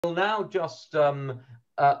now just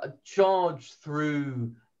charge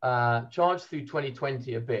through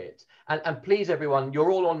 2020 a bit, and please everyone,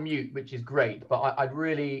 you're all on mute, which is great, but I'd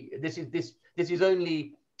really, this is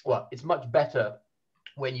only, well, it's much better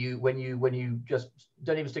when you just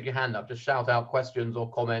don't even stick your hand up, just shout out questions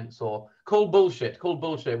or comments or call bullshit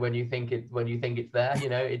when you think it's there. You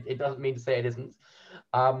know, it doesn't mean to say it isn't.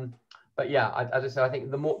 But yeah, as I said, I think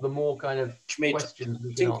the more kind of questions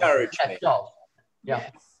we can encourage me. Yeah.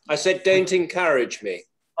 I said, don't encourage me.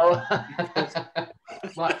 Oh,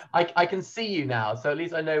 well, I can see you now, so at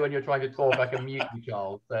least I know when you're trying to talk, I can mute you,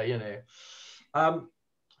 Charles. So you know.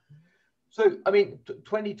 So I mean,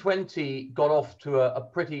 2020 got off to a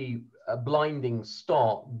pretty blinding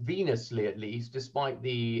start, venously at least, despite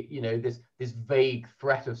the this vague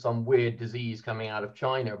threat of some weird disease coming out of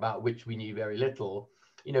China about which we knew very little.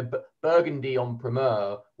 You know, Burgundy en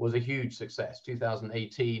primeur was a huge success.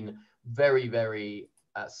 2018, very, very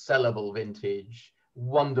sellable vintage,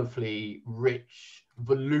 wonderfully rich,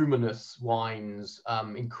 voluminous wines,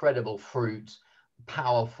 incredible fruit,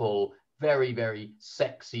 powerful, very, very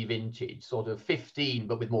sexy vintage, sort of 15,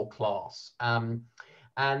 but with more class. And,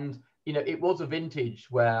 you know, it was a vintage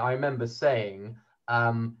where I remember saying,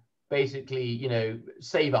 basically, you know,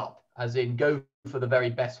 save up, as in go for the very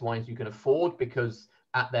best wines you can afford, because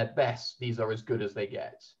at their best, these are as good as they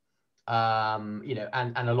get. You know,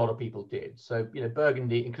 and a lot of people did. So, you know,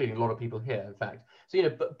 Burgundy, including a lot of people here, in fact. So, you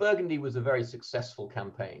know, Burgundy was a very successful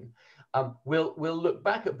campaign. We'll look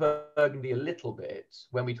back at Burgundy a little bit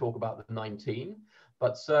when we talk about the 19,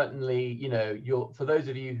 but certainly, you know, for those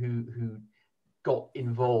of you who got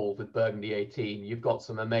involved with Burgundy 18, you've got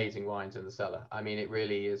some amazing wines in the cellar. I mean, it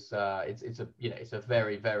really is. It's a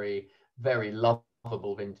very, very, very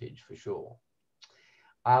lovable vintage for sure.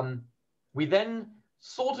 We then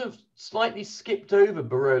sort of slightly skipped over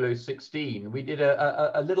Barolo 16. We did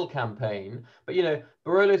a little campaign, but you know,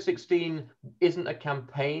 Barolo 16 isn't a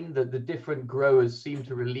campaign. That the different growers seem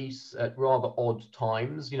to release at rather odd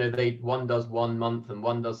times. You know, one does 1 month and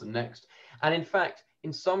one does the next. And in fact,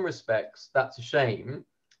 in some respects, that's a shame,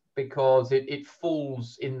 because it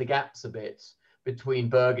falls in the gaps a bit between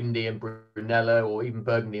Burgundy and Brunello, or even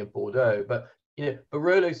Burgundy and Bordeaux. But you know,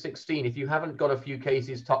 Barolo 16, if you haven't got a few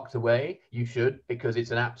cases tucked away, you should, because it's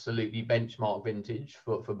an absolutely benchmark vintage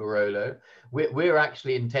for Barolo. We're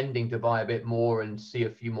actually intending to buy a bit more and see a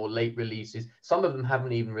few more late releases. Some of them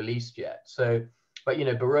haven't even released yet. So, but you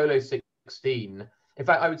know, Barolo 16, in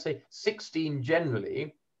fact, I would say 16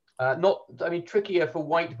 generally, trickier for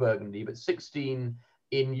white Burgundy, but 16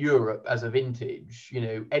 in Europe as a vintage, you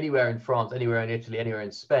know, anywhere in France, anywhere in Italy, anywhere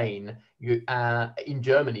in Spain, in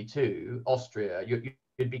Germany too, Austria,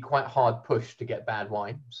 you'd be quite hard pushed to get bad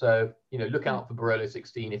wine. So, you know, look out for Barolo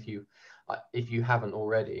 16 if you haven't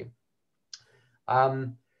already.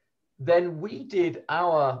 Then we did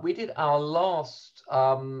our last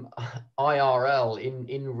IRL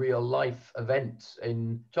in real life event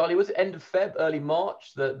in, Charlie, was it end of Feb, early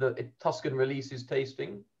March, the Tuscan releases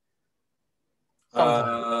tasting?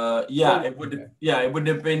 It would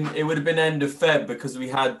have been end of Feb, because we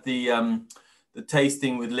had the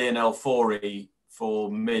tasting with Lionel Faury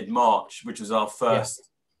for mid-March, which was our first.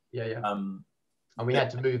 And we had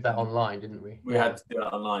to move that online, didn't we? We had to do it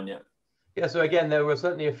online, yeah. Yeah, so again, there were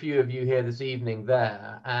certainly a few of you here this evening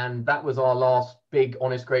there, and that was our last big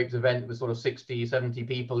Honest Grapes event with sort of 60, 70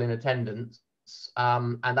 people in attendance.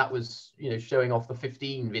 And that was, you know, showing off the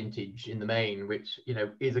 15 vintage in the main, which, you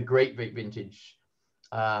know, is a great vintage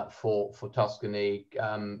for Tuscany,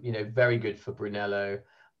 you know, very good for Brunello,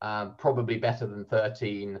 probably better than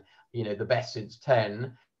 13, you know, the best since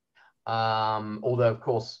 10. Although, of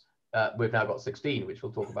course, we've now got 16, which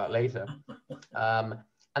we'll talk about later.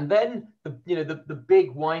 And then, the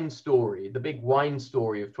big wine story, of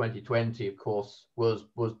 2020, of course, was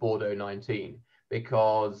Bordeaux 19,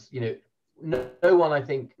 because, you know, no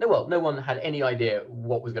one had any idea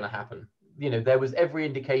what was going to happen. You know, there was every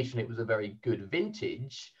indication it was a very good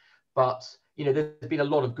vintage, but, you know, there's been a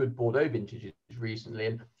lot of good Bordeaux vintages recently.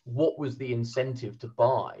 And what was the incentive to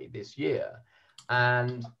buy this year?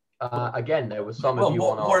 And again, there was some of you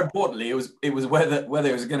more importantly, it was whether it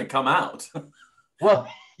was going to come out. Well,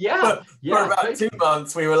 yeah. For about 2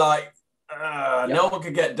 months, we were like, no one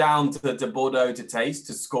could get down to Bordeaux to taste,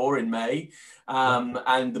 to score in May.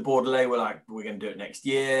 And the Bordelais were like, we're going to do it next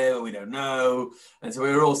year. We don't know. And so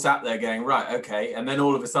we were all sat there going, right, okay. And then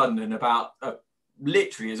all of a sudden, in about,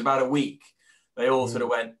 literally, it was about a week, they all sort of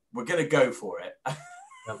went, we're going to go for it.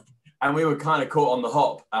 And we were kind of caught on the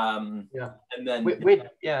hop. And then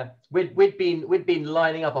we'd been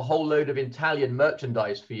lining up a whole load of Italian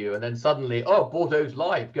merchandise for you, and then suddenly, oh, Bordeaux's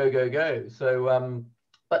live, go. So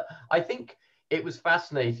But I think it was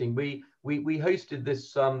fascinating. We hosted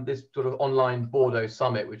this this sort of online Bordeaux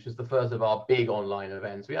summit, which was the first of our big online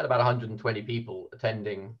events. We had about 120 people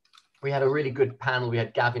attending. We had a really good panel. We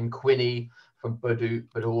had Gavin Quinney from Bordeaux,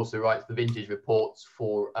 but who also writes the vintage reports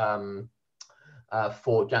for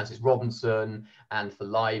Jancis Robinson and for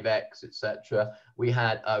LiveX, etc. We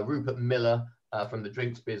had Rupert Miller from the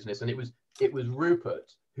drinks business, and it was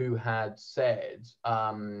Rupert who had said,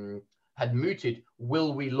 had mooted,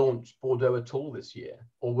 will we launch Bordeaux at all this year,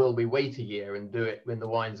 or will we wait a year and do it when the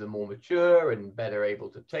wines are more mature and better able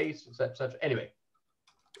to taste, etc., etc. Anyway,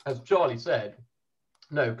 as Charlie said,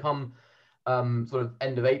 no, come sort of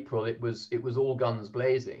end of April, it was all guns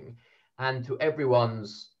blazing, and to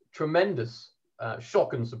everyone's tremendous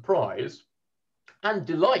shock and surprise and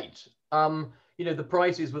delight, the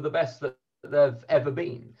prices were the best that they've ever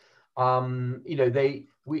been. I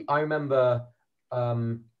remember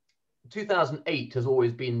 2008 has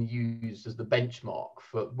always been used as the benchmark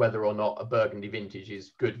for whether or not a Burgundy vintage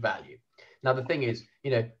is good value. Now the thing is,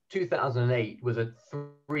 2008 was a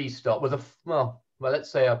 3-star,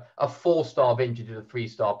 let's say a 4-star vintage at a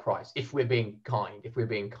 3-star price, if we're being kind.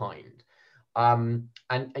 And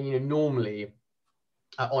normally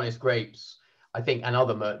Honest Grapes, I think, and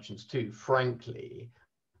other merchants too, frankly,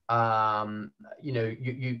 with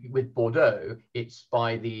Bordeaux, it's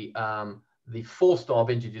by the 4-star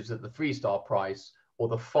vintages at the 3-star price, or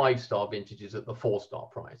the 5-star vintages at the 4-star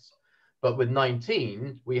price. But with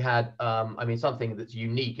 19, we had, something that's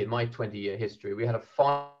unique in my 20-year history. We had a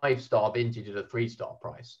 5-star vintage at a 3-star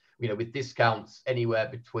price, with discounts anywhere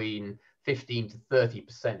between 15 to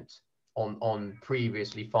 30% on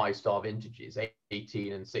previously 5-star vintages,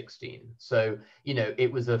 18 and 16. So,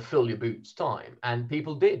 it was a fill your boots time, and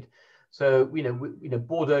people did. So,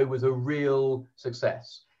 Bordeaux was a real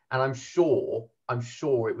success. And I'm sure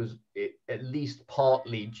it was at least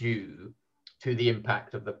partly due to the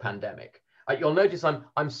impact of the pandemic. You'll notice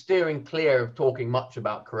I'm steering clear of talking much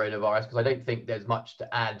about coronavirus, because I don't think there's much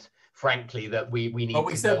to add, frankly, that we need. Well,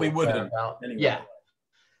 we said we wouldn't. About. Anyway.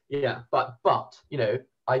 Yeah. But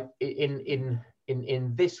in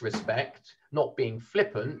this respect, not being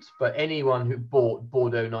flippant, but anyone who bought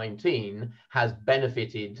Bordeaux 19 has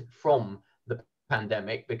benefited from the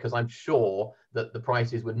pandemic, because I'm sure that the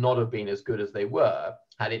prices would not have been as good as they were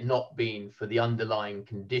had it not been for the underlying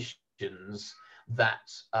conditions that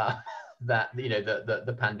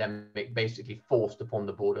the pandemic basically forced upon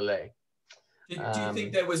the Bordelais. Do you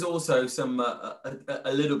think there was also some a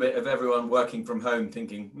little bit of everyone working from home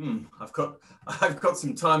thinking, I've got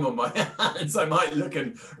some time on my hands, I might look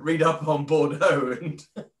and read up on Bordeaux and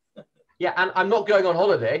yeah, and I'm not going on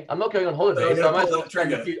holiday. So I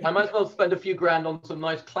might as well spend a few grand on some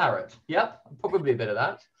nice claret. Yep, probably a bit of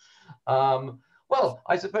that. Well,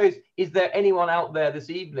 I suppose, is there anyone out there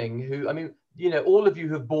this evening who, all of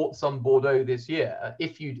you have bought some Bordeaux this year.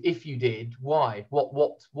 If you did, why?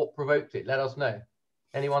 What provoked it? Let us know.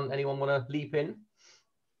 Anyone want to leap in?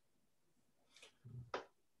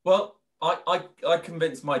 Well, I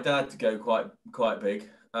convinced my dad to go quite big,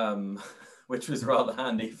 which was rather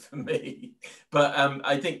handy for me. But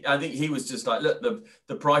I think he was just like, look,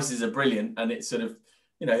 the prices are brilliant, and it's sort of,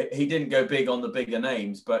 he didn't go big on the bigger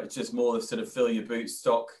names, but it's just more sort of fill your boot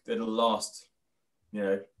stock that'll last,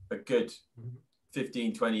 a good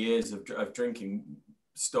 15, 20 years of drinking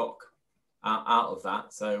stock out of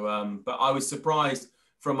that. So, but I was surprised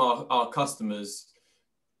from our customers.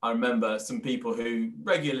 I remember some people who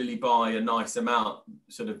regularly buy a nice amount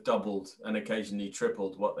sort of doubled and occasionally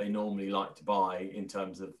tripled what they normally like to buy in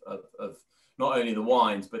terms of not only the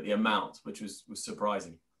wines, but the amount, which was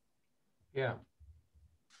surprising. Yeah.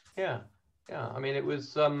 It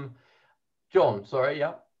was, John, sorry,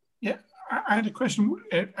 yeah. Yeah, I had a question,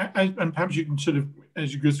 and perhaps you can sort of,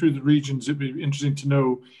 as you go through the regions, it'd be interesting to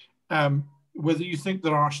know whether you think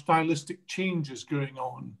there are stylistic changes going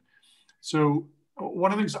on. So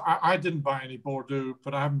one of the things, I didn't buy any Bordeaux,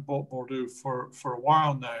 but I haven't bought Bordeaux for a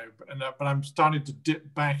while now, but I'm starting to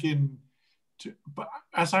dip back in. But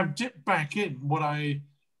as I've dipped back in, what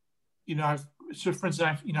so for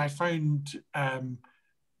instance, I found,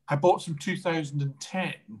 I bought some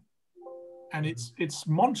 2010, and it's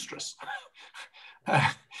monstrous.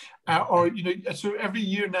 So every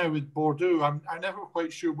year now with Bordeaux, I'm never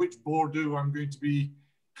quite sure which Bordeaux I'm going to be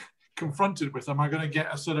confronted with. Am I going to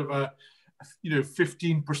get a sort of a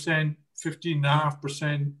 15%,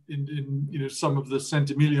 15.5% in some of the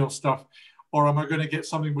Centimilion stuff, or am I going to get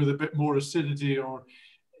something with a bit more acidity?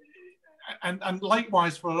 And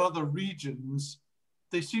likewise for other regions,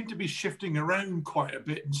 they seem to be shifting around quite a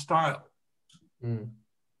bit in style.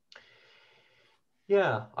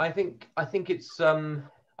 Yeah, I think it's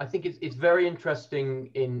I think it's very interesting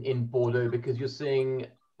in Bordeaux because you're seeing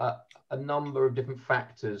a number of different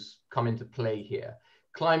factors come into play here.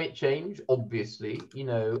 Climate change, obviously, you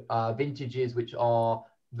know, vintages which are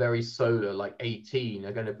very solar, like 18,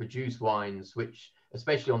 are going to produce wines which,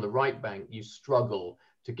 especially on the right bank, you struggle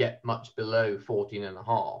to get much below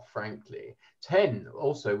 14.5, frankly. 10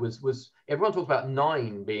 also was everyone talks about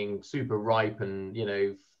 9 being super ripe and, you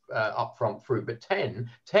know, upfront fruit, but 10,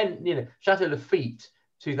 you know, Chateau Lafite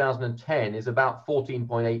 2010 is about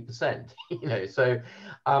 14.8%, you know, so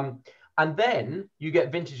and then you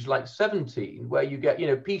get vintage like 17, where you get, you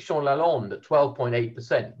know, Pichon Lalonde at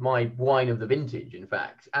 12.8%, my wine of the vintage, in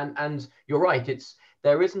fact. And you're right,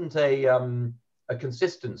 there isn't a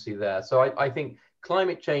consistency there. So I think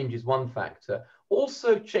climate change is one factor.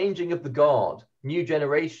 Also changing of the guard, new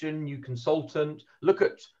generation, new consultant. Look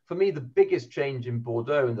at, for me, the biggest change in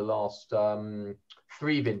Bordeaux in the last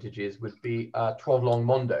 3 vintages would be Trovelong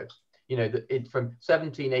Mondo. You know, from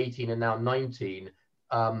 17, 18, and now 19,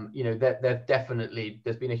 you know,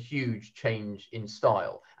 there's been a huge change in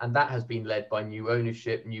style, and that has been led by new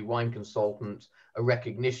ownership, new wine consultants, a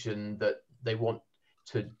recognition that they want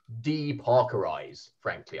to de-Parkerize,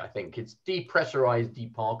 frankly. I think it's depressurize,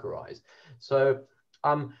 de-Parkerize. So,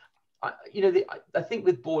 you know, I think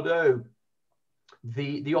with Bordeaux,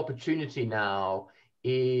 the opportunity now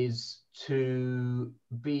is to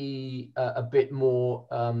be a bit more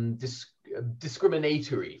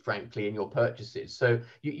discriminatory, frankly, in your purchases. So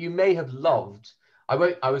you may have loved, I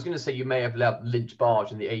was going to say you may have loved Lynch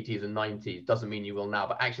Barge in the 80s and 90s. Doesn't mean you will now,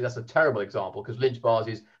 but actually that's a terrible example, because Lynch Barge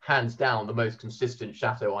is hands down the most consistent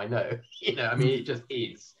chateau I know. You know, I mean, it just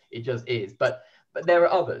is. It just is. But there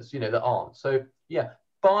are others, you know, that aren't. So yeah,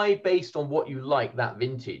 buy based on what you like that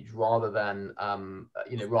vintage, rather than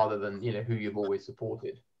you know, who you've always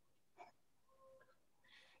supported.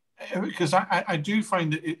 Because I do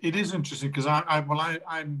find that it is interesting, because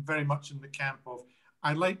I'm very much in the camp of,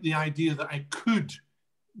 I like the idea that I could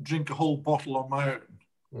drink a whole bottle on my own.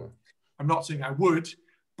 Yeah. I'm not saying I would,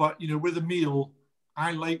 but, you know, with a meal,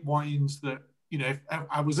 I like wines that, you know, if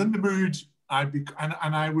I was in the mood, and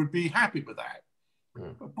I would be happy with that.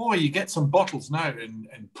 Yeah. But boy, you get some bottles now, and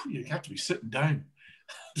you have to be sitting down.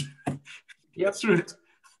 Yep. Through it.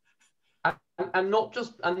 And not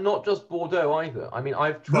just Bordeaux either. I mean,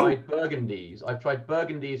 I've tried Burgundies. I've tried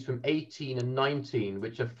Burgundies from 18 and 19,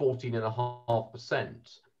 which are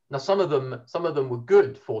 14.5%. Now, some of them were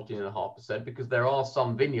good 14.5%, because there are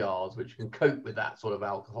some vineyards which can cope with that sort of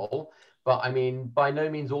alcohol. But I mean, by no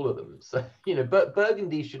means all of them. So, you know,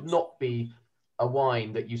 Burgundy should not be a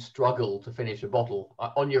wine that you struggle to finish a bottle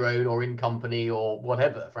on your own or in company or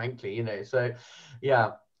whatever, frankly, you know. So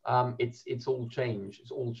yeah, it's all change.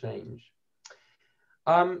 It's all change.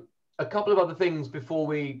 A couple of other things before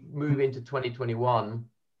we move into 2021.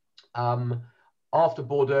 After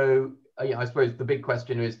Bordeaux, I suppose the big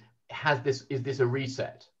question is this a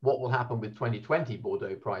reset? What will happen with 2020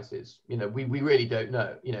 Bordeaux prices? You know, we really don't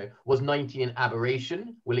know. You know, was 19 an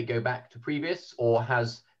aberration? Will it go back to previous, or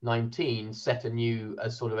has 19 set a new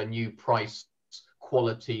price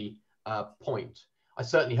quality point? I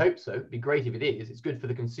certainly hope so. It'd be great if it is. It's good for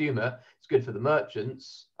the consumer. It's good for the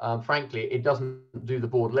merchants. Frankly, it doesn't do the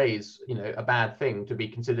Bordelais, you know, a bad thing to be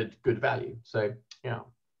considered good value. So yeah.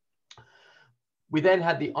 We then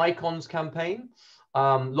had the Icons campaign.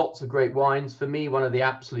 Lots of great wines. For me, one of the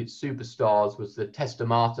absolute superstars was the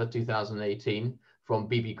Testamata 2018 from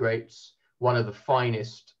BB Grapes. One of the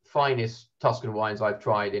finest Tuscan wines I've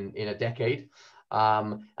tried in a decade.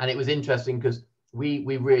 And it was interesting because we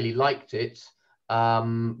really liked it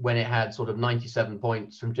when it had sort of 97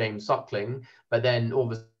 points from James Suckling, but then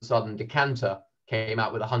all of a sudden Decanter came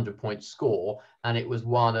out with a 100-point score, and it was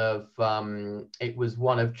one of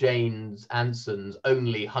Jane's Anson's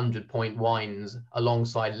only 100-point wines,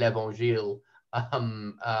 alongside L'Evangile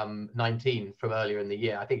 19 from earlier in the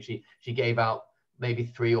year. I think she gave out maybe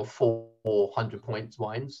 3 or 4 100-point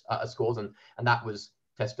wines scores, and that was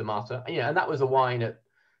Testamata. Yeah, and that was a wine at,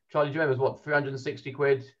 Charlie, do you remember, was what, 360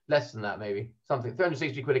 quid? Less than that, maybe. Something,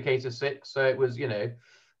 360 quid a case of 6. So it was, you know,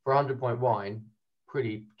 for a 100-point wine,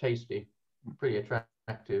 pretty tasty, pretty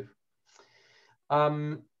attractive.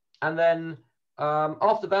 And then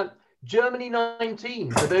after that, Germany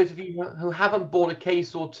 19. For those of you who haven't bought a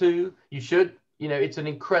case or two, you should. You know, it's an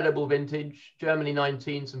incredible vintage. Germany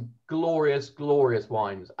 19, some glorious, glorious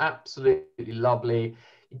wines. Absolutely lovely.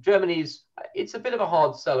 Germany's, it's a bit of a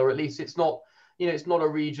hard seller, at least it's not, you know, it's not a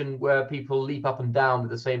region where people leap up and down with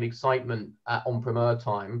the same excitement on Premier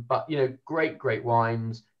time, but, you know, great, great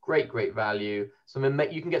wines, great, great value.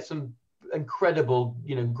 You can get some incredible,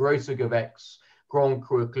 you know, Grosser Gewächs Grand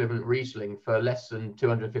Cru equivalent Riesling for less than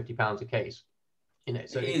 £250 a case. You know,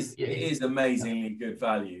 so it is amazingly good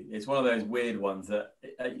value. It's one of those weird ones that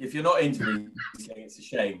if you're not into Riesling, it's a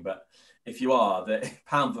shame. But if you are, that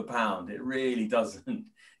pound for pound, it really doesn't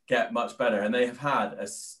get much better. And they have had a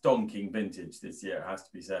stonking vintage this year, it has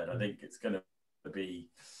to be said. I think it's going to be,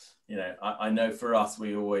 you know, I know for us,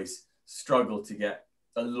 we always struggle to get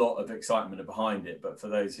a lot of excitement behind it. But for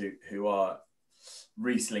those who are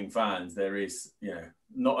Riesling fans, there is, you know,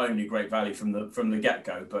 not only great value from the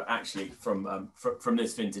get-go, but actually from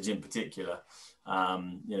this vintage in particular.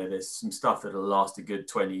 You know, there's some stuff that'll last a good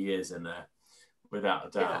 20 years in there, without a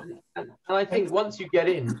doubt. Yeah, and I think once you get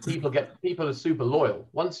in, people are super loyal.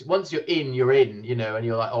 Once you're in, you know, and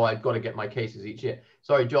you're like, oh, I've got to get my cases each year.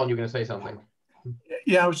 Sorry, John, you're going to say something.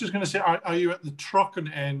 Yeah, I was just going to say, are you at the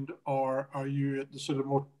Trocken end, or are you at the sort of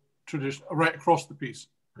more traditional, right across the piece?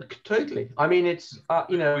 Totally. I mean, it's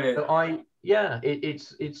you know,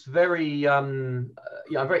 it's very I'm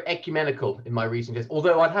very ecumenical in my Riesling taste.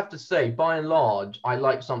 Although I'd have to say, by and large, I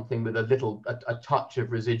like something with a touch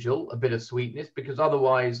of residual, a bit of sweetness, because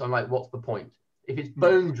otherwise I'm like, what's the point? If it's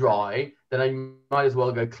bone dry, then I might as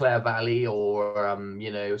well go Clare Valley or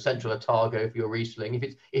you know, Central Otago for your Riesling.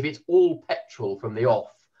 If it's all petrol from the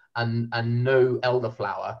off and no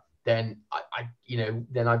elderflower, then I'm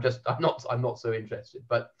not so interested.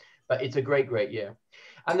 But it's a great year.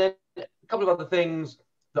 And then a couple of other things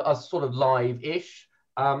that are sort of live-ish.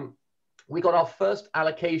 We got our first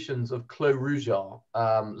allocations of Clos Rougeard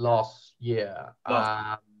last year.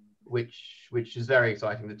 Which is very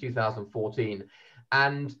exciting, the 2014,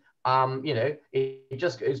 and you know, it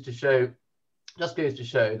just goes to show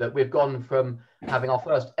that we've gone from having our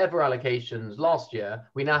first ever allocations last year.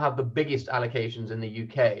 We now have the biggest allocations in the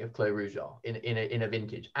UK of Clos Rougeard in a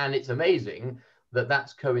vintage, and it's amazing that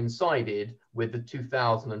that's coincided with the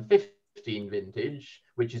 2015 vintage,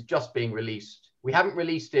 which is just being released. We haven't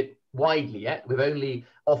released it widely yet. We've only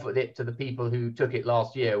offered it to the people who took it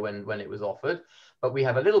last year when it was offered. But we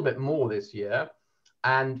have a little bit more this year.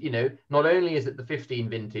 And, you know, not only is it the 15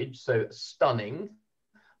 vintage, so stunning,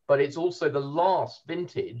 but it's also the last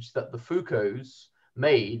vintage that the Foucaults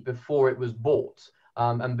made before it was bought,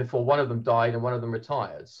 and before one of them died and one of them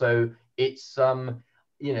retired. So it's,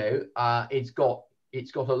 you know, it's got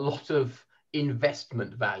a lot of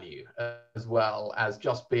investment value as well as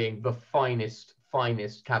just being the finest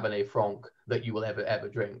Cabernet Franc that you will ever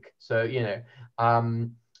drink. So, you know,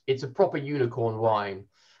 it's a proper unicorn wine,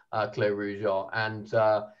 Clos Rougeard, and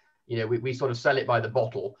you know, we sort of sell it by the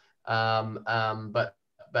bottle. But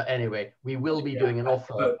anyway, we will be doing an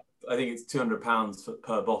offer. I think it's £200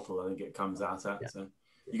 per bottle. I think it comes out at. Yeah. So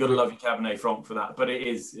you got to love your Cabernet Franc for that. But it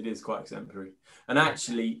is quite exemplary. And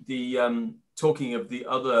actually, the talking of the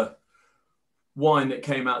other wine that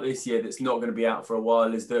came out this year that's not going to be out for a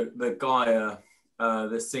while is the Gaia.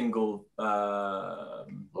 The single.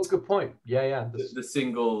 Good point. Yeah. The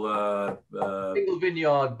single. Single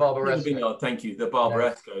vineyard Barbaresco. Single vineyard. Thank you. The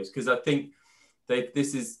Barbarescos, because I think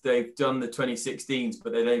they've done the 2016s,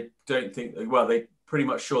 but they don't think. Well, they pretty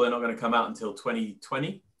much sure they're not going to come out until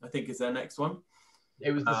 2020. I think is their next one.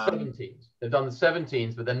 It was the 17s. They've done the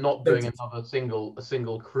 17s, but they're not doing a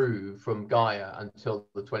single cru from Gaia until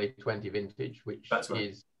the 2020 vintage, which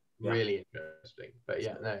is really interesting. But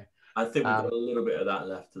yeah, no. I think we've got a little bit of that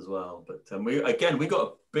left as well. But we got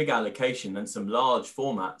a big allocation and some large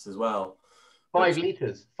formats as well. 5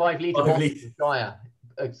 litres. 5 litre bottles of Gaia,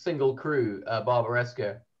 a single cru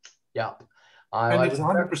Barbaresco. Yep. And it's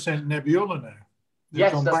 100% Nebbiolo now.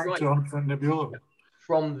 Yes, gone that's back right. to 100% Nebbiolo.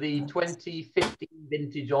 From the 2015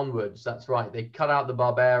 vintage onwards, that's right. They cut out the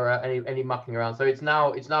Barbera, any mucking around. So it's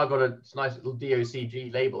now got a nice little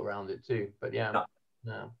DOCG label around it too. But yeah.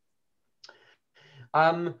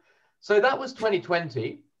 So that was 2020.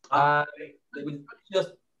 It was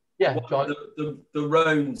just the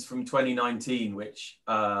Rhones from 2019, which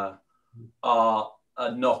are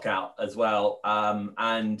a knockout as well.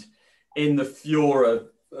 And in the furor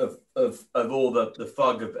of all the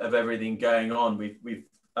fug of everything going on, we've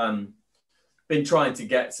been trying to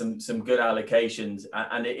get some good allocations,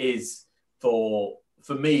 and it is for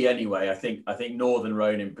me anyway. I think Northern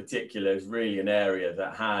Rhone in particular is really an area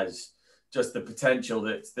that has just the potential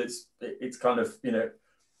it's kind of, you know,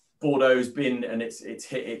 Bordeaux's been, and it's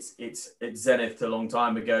hit its zenith a long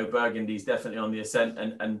time ago. Burgundy's definitely on the ascent,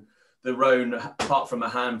 and the Rhone, apart from a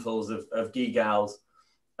handfuls of Gigals,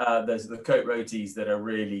 there's the Côte Rôties that are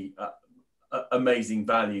really amazing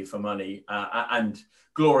value for money, and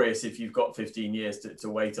glorious if you've got 15 years to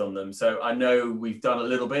wait on them. So I know we've done a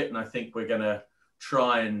little bit, and I think we're going to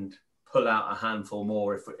try and pull out a handful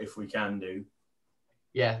more if we can do.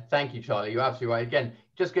 Yeah, thank you, Charlie. You're absolutely right. Again,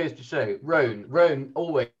 just goes to show Rhone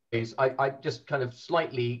always, I just kind of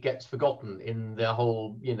slightly gets forgotten in the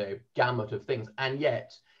whole, gamut of things. And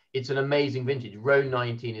yet it's an amazing vintage. Rhone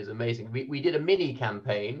 19 is amazing. We did a mini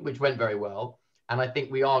campaign, which went very well. And I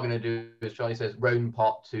think we are going to do, as Charlie says, Rhone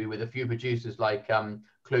Part 2 with a few producers like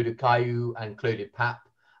Claude Caillou and Claude Pape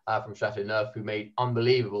from Châteauneuf, who made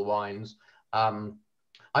unbelievable wines. I'm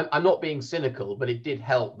not being cynical, but it did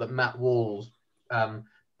help that Matt Walls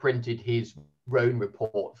printed his Rhone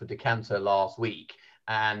report for Decanter last week,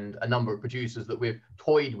 and a number of producers that we've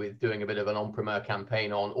toyed with doing a bit of an en-primeur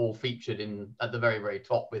campaign on, all featured at the very, very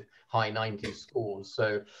top with high 90s scores.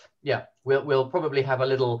 So yeah, we'll probably have a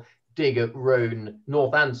little dig at Rhone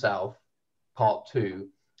North and South Part 2.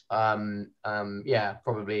 Yeah,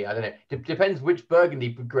 probably, I don't know. Depends which Burgundy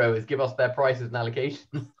growers give us their prices and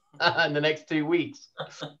allocations in the next 2 weeks.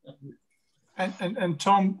 And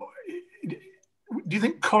Tom, do you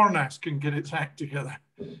think Cornas can get its act together?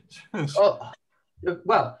 Oh,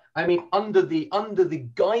 well, I mean, under the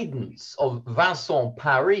guidance of Vincent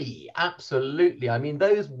Paris, absolutely. I mean,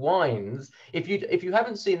 those wines, if you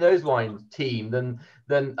haven't seen those wines, team, then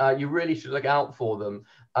you really should look out for them.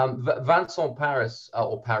 Vincent Paris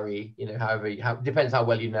or Paris, depends how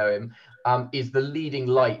well you know him, is the leading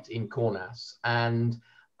light in Cornas, and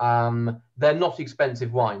they're not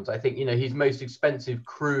expensive wines. I think, his most expensive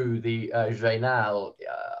cru, the Génal,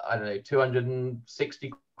 I don't know,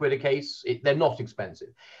 260 quid a case. They're not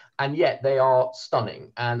expensive, and yet they are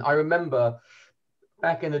stunning. And I remember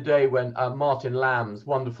back in the day when Martin Lamb's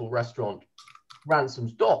wonderful restaurant,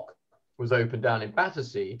 Ransom's Dock, was opened down in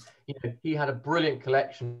Battersea, he had a brilliant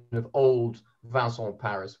collection of old Vincent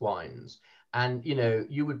Paris wines. And,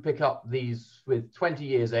 you would pick up these with 20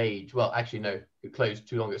 years age. Well, actually, no, it closed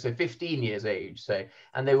too long ago. So 15 years age, say,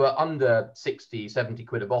 and they were under 60, 70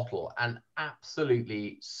 quid a bottle, and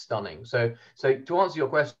absolutely stunning. So to answer your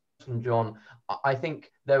question, John, I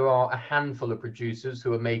think there are a handful of producers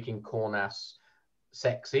who are making Cornas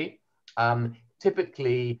sexy.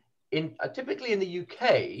 Typically in the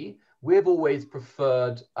UK, we've always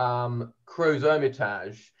preferred Crozes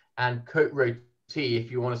Hermitage and Côte Rôtie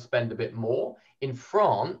if you want to spend a bit more. In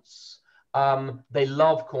France, they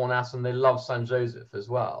love Cornas and they love Saint Joseph as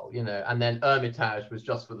well, and then Hermitage was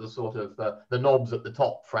just for the sort of the knobs at the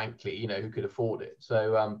top, frankly, who could afford it.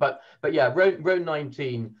 So, but yeah, Rhone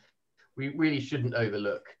 19, we really shouldn't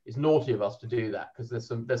overlook. It's naughty of us to do that, because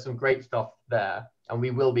there's some great stuff there, and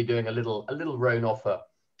we will be doing a little Rhone offer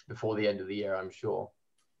before the end of the year, I'm sure.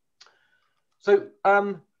 So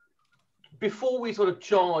before we sort of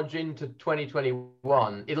charge into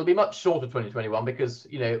 2021, it'll be much shorter 2021 because,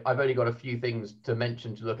 I've only got a few things to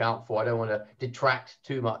mention to look out for. I don't want to detract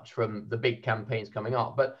too much from the big campaigns coming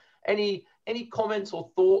up, but any comments or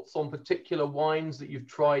thoughts on particular wines that you've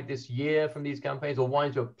tried this year from these campaigns, or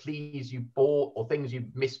wines you're pleased you bought, or things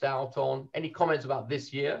you've missed out on? Any comments about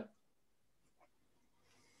this year?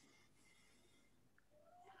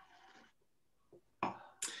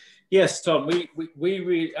 Yes, Tom, we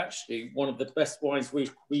really, actually, one of the best wines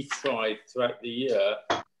we've tried throughout the year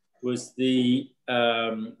was and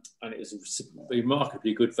it was a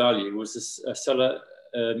remarkably good value, was the Cella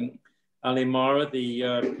Alimara,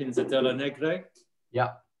 the Pinza della Negre.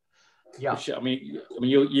 Yeah. Yeah. Which, I mean,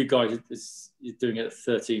 you guys, you're doing it at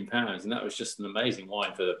 £13, and that was just an amazing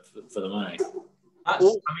wine for the money.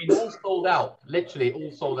 All sold out. Literally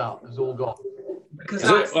all sold out. It was all gone.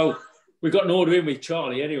 Well, we got an order in with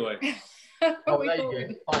Charlie anyway. Oh, there you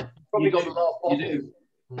go. Fine. Probably got the last bottle.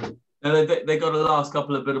 No, they got the last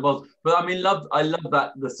couple of bit of bottles. But I mean, I love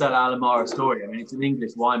that the Cella Alimara story. I mean, it's an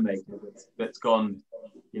English winemaker that's gone,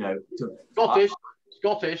 to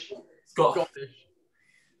Scottish.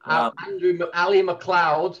 Ali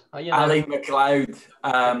MacLeod. Ali MacLeod.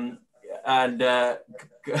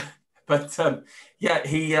 Yeah,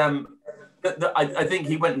 he. I think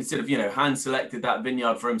he went and sort of, hand selected that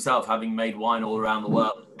vineyard for himself, having made wine all around the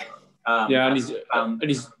world. And his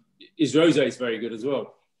rosé is very good as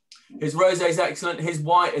well. His rosé is excellent. His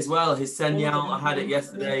white as well. His Seigneur, I had it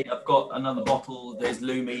yesterday. I've got another bottle. There's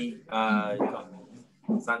Lumi.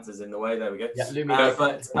 Santa's in the way. There we go. Yeah,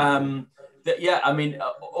 Lumi. Yeah, I mean,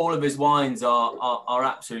 all of his wines are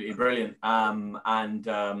absolutely brilliant, and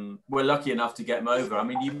we're lucky enough to get him over. I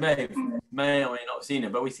mean, you may or may not have seen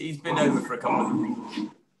him, but he's been over for a couple of weeks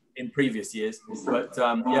in previous years. But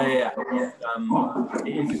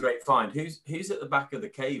it is a great find. Who's at the back of the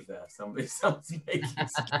cave there? Somebody's making.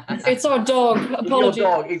 It's our dog. Apologies.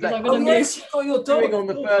 Your dog, exactly. Your dog.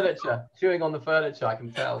 Chewing on the furniture. I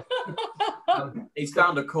can tell. He's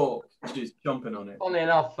found a cork. She's jumping on it. Funnily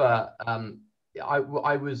enough,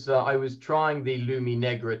 I was trying the Lumi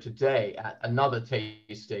Negra today at another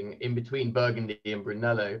tasting in between Burgundy and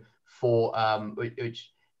Brunello for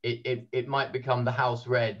which it might become the house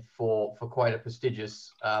red for quite a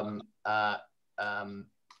prestigious what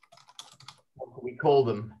can we call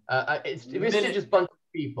them? It's a prestigious bunch of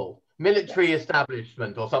people, military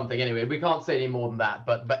establishment or something. Anyway, we can't say any more than that.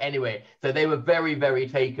 But anyway, so they were very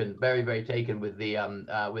taken with the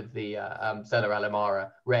Stella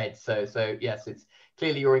Alamara red. So yes, it's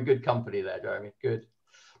clearly you're in good company there, Jeremy. Good.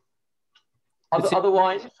 Other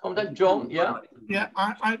wines, John? Yeah. Yeah.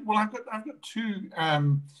 I've got two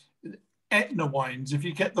Etna wines. If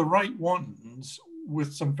you get the right ones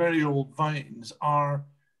with some very old vines, are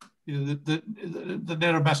the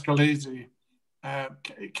Nero Mascalese.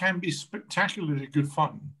 It can be spectacularly good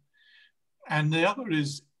fun. And the other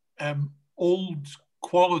is old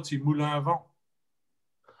quality Moulin à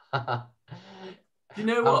Vent. You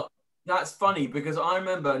know what? That's funny because I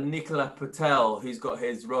remember Nicolas Patel, who's got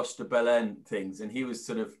his Roche de Belen things, and he was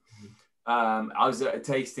sort of, I was at a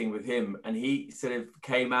tasting with him, and he sort of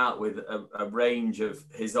came out with a range of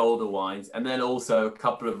his older wines, and then also a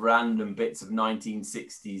couple of random bits of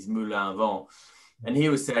 1960s Moulin à Vent. And he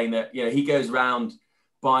was saying that, he goes around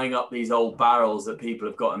buying up these old barrels that people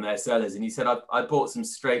have got in their cellars. And he said, I bought some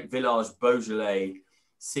straight Village Beaujolais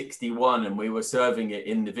 61, and we were serving it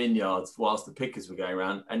in the vineyards whilst the pickers were going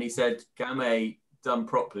around. And he said, Gamay done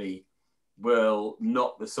properly will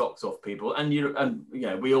knock the socks off people. And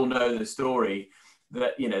we all know the story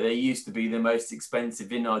that, they used to be the most expensive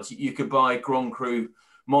vineyards. You could buy Grand Cru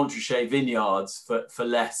Montrachet vineyards for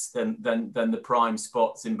less than the prime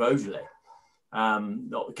spots in Beaujolais.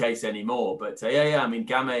 Not the case anymore, but I mean,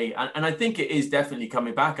 Gamay, and I think it is definitely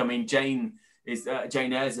coming back. I mean, Jane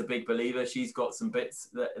Eyre's a big believer. She's got some bits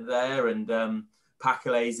there, and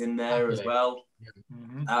Pacalet's in there as well.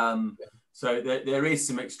 Mm-hmm. So there is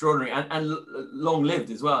some extraordinary and long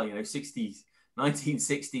lived as well. 1960s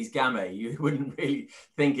Gamay. You wouldn't really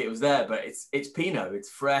think it was there, but it's Pinot. It's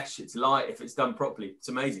fresh. It's light. If it's done properly, it's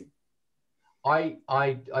amazing. I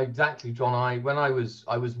exactly, John. When I was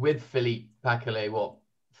with Philippe Pacalet,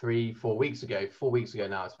 4 weeks ago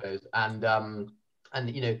now, I suppose, and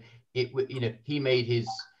he made his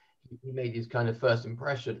kind of first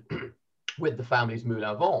impression with the family's Moulin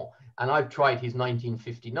à Vent, and I've tried his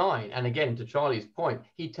 1959, and again, to Charlie's point,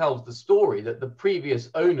 he tells the story that the previous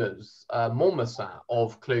owners, Montmassin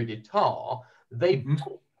of Clos d'État, they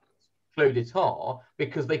bought Clos d'État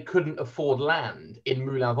because they couldn't afford land in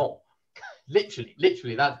Moulin à Vent.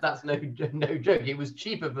 Literally, that's no joke. It was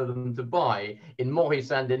cheaper for them to buy in Maurice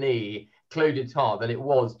Saint-Denis, Clos d'État, than it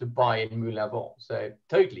was to buy in Moulin à Vent. So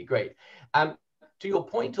totally great. To your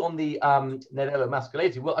point on the Nerello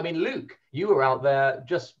Mascalese, well, I mean, Luke, you were out there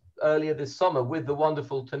just earlier this summer with the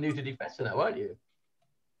wonderful Tenuta di Fessina, weren't you?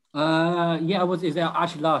 Yeah, I was. Is that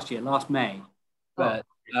actually last May? But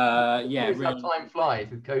yeah, really, how time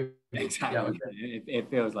flies with COVID. Exactly. Yeah, okay.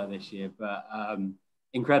 It feels like this year, but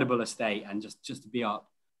incredible estate, and just to be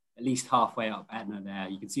up at least halfway up Etna there,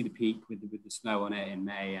 you can see the peak with the snow on it in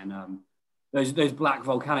May, and those black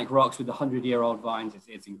volcanic rocks with the 100-year-old vines.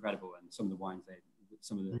 It's incredible, and some of the wines they're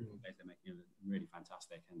making are really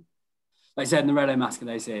fantastic. And like I said, Nerello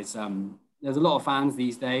Mascalese there's a lot of fans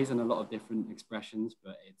these days and a lot of different expressions,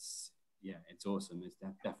 but it's awesome. It's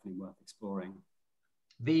definitely worth exploring.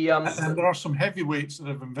 And there are some heavyweights that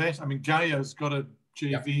have invested. I mean, Gaia's got a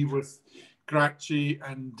JV with Gracchi,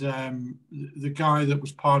 and the guy that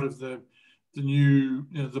was part of the new,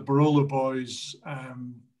 the Barolo boys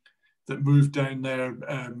that moved down there,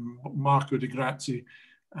 Marco Di Grazzi.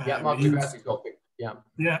 Marco Di Grazzi's got it.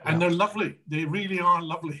 And they're lovely. They really are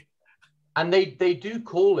lovely. And they do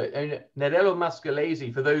call it Nerello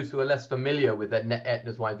Mascalese. For those who are less familiar with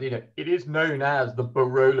Etna's wines, it is known as the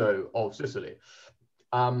Barolo of Sicily,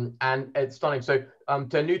 and it's stunning. So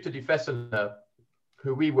Tenuta di Fessina,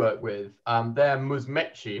 who we work with, their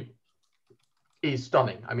Musmecci is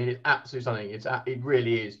stunning. I mean, it's absolutely stunning. It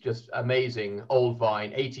really is just amazing old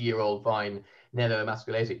vine, 80-year-old vine, Nerello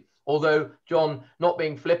Mascalese. Although, John, not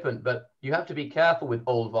being flippant, but you have to be careful with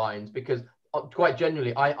old vines, because quite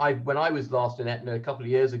genuinely, when I was last in Etna a couple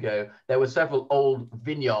of years ago, there were several old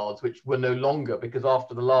vineyards which were no longer, because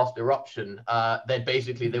after the last eruption,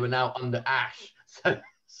 they were now under ash.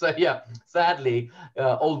 So yeah, sadly,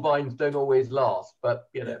 old vines don't always last, but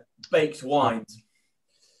baked wines.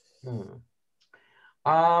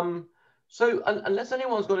 So unless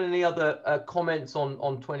anyone's got any other comments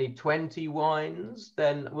on 2020 wines,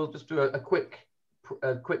 then we'll just do a quick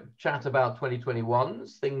chat about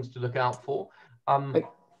 2021's things to look out for.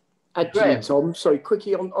 add to you, Tom. Sorry,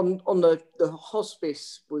 quickly on the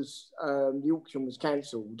hospice was the auction was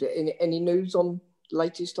cancelled. Any news on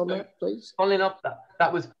latest on that, please? Funnily enough,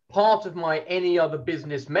 that was part of my any other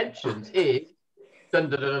business mentions. Is dun,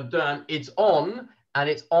 dun, dun, dun, dun, it's on, and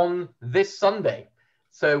it's on this Sunday.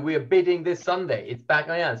 So we're bidding this Sunday. It's back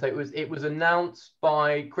on. So it was announced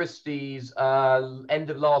by Christie's end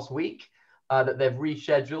of last week that they've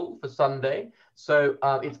rescheduled for Sunday. So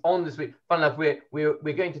it's on this week. Fun enough, we're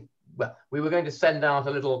going to. Well, we were going to send out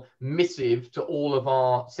a little missive to all of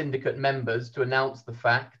our syndicate members to announce the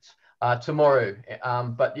fact tomorrow.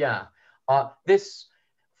 But yeah,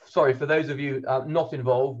 sorry, for those of you not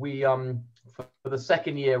involved, we for the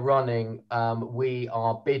second year running, we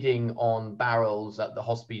are bidding on barrels at the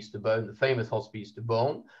Hospice de Beaune, the famous Hospice de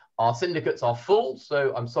Beaune. Our syndicates are full,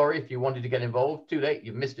 so I'm sorry if you wanted to get involved. Too late,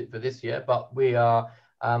 you've missed it for this year. But we are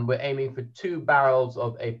we're aiming for 2 barrels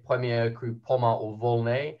of a Premier Cru Pommard or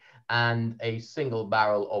Volnay and a single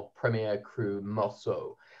barrel of Premier Cru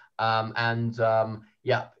Morceau.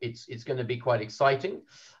 Yeah, it's going to be quite exciting.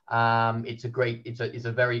 It's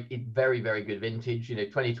a very good vintage.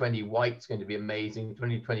 2020 white's going to be amazing.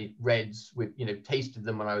 2020 reds, we've tasted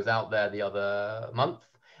them when I was out there the other month.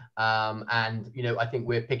 I think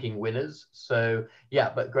we're picking winners. So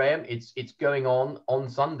yeah, but Graham, it's going on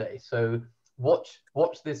Sunday. So watch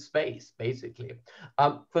this space, basically.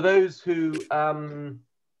 For those who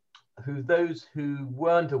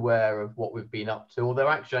weren't aware of what we've been up to, although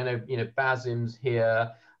actually I know Basim's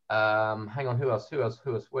here. Hang on, who else?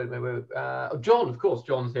 Wait. John, of course,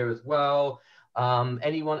 John's here as well.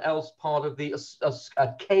 Anyone else part of the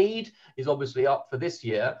Cade is obviously up for this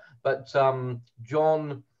year, but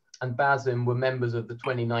John and Basim were members of the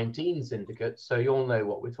 2019 syndicate, so you'll know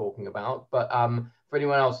what we're talking about. But for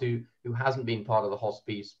anyone else who hasn't been part of the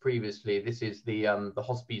Hospice previously, this is the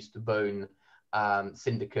Hospice de Beaune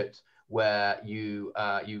syndicate, where you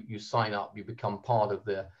sign up, you become part of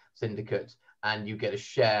the syndicate, and you get a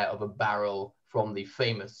share of a barrel from the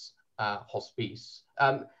famous Hospice.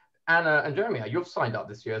 Anna and Jeremy, you've signed up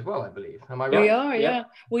this year as well, I believe. Am I right? We are, yeah.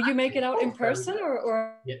 Will you make it out in person,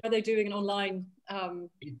 or yeah, are they doing an online or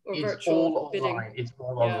virtual all bidding? Online. It's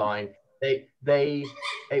all online. It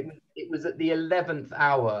was at the 11th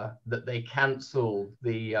hour that they cancelled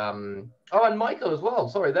the oh, and Michael as well.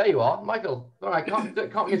 Sorry, there you are, Michael. All right,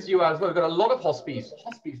 can't miss you out as well. We've got a lot of hospice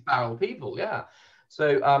barrel people. Yeah.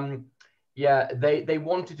 So yeah, they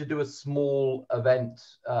wanted to do a small event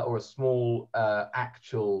or a small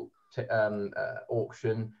actual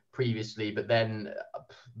auction previously, but then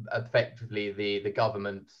effectively the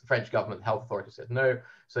French government health authority said no.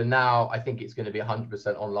 So now I think it's going to be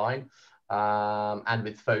 100% online and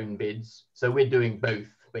with phone bids. So we're doing both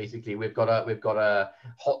basically. We've got a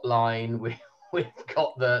hotline. We've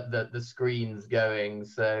got the screens going.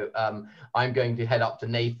 So I'm going to head up to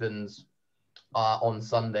Nathan's on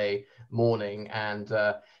Sunday morning and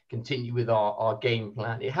continue with our game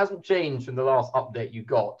plan. It hasn't changed from the last update you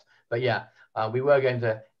got, but yeah, we were going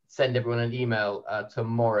to send everyone an email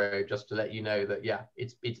tomorrow just to let you know that yeah,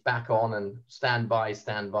 it's back on, and stand by.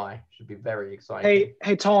 Should be very exciting.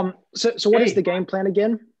 Hey Tom, so what is the game plan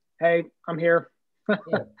again? Hey, I'm here.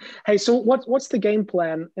 Yeah. Hey, so what's the game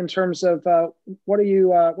plan in terms of what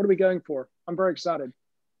are we going for? I'm very excited.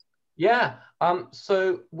 Yeah.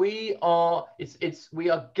 So we're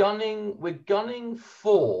gunning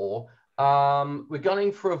for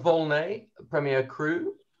a Volnay Premier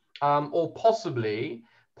Cru, or possibly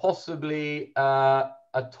a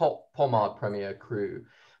top Pommard Premier Cru.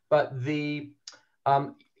 But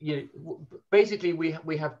basically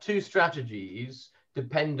we have 2 strategies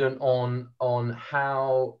dependent on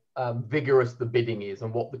how vigorous the bidding is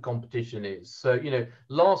and what the competition is. So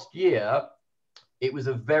last year it was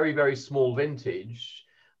a very, very small vintage,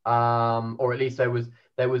 or at least there was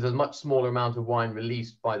a much smaller amount of wine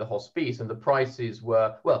released by the Hospice, and the prices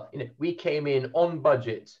were, well, we came in on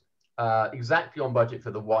budget, exactly on budget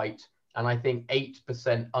for the white, and I think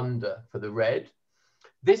 8% under for the red.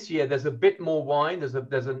 This year there's a bit more wine. There's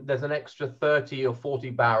an extra 30 or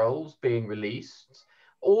 40 barrels being released.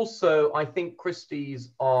 Also, I think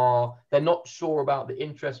Christie's they're not sure about the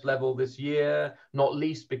interest level this year, not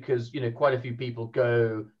least because, quite a few people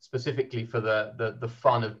go specifically for the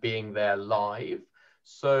fun of being there live.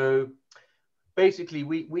 So basically,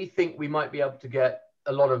 we think we might be able to get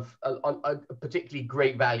a lot of a particularly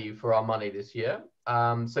great value for our money this year.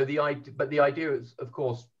 So the idea is, of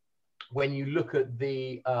course, when you look at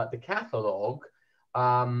the catalogue,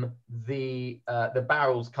 the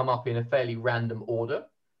barrels come up in a fairly random order.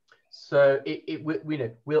 So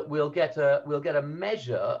we'll get a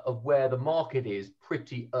measure of where the market is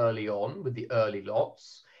pretty early on with the early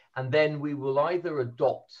lots, and then we will either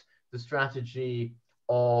adopt the strategy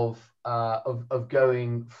of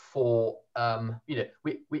going for, you know,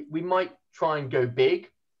 we might try and go big,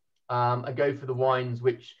 and go for the wines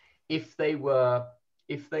which, if they were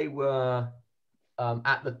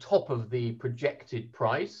at the top of the projected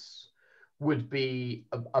price, would be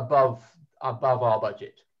above our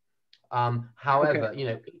budget. However, Okay. you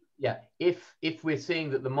know, yeah, if we're seeing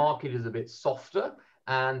that the market is a bit softer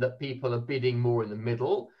and that people are bidding more in the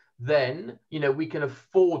middle, then, you know, we can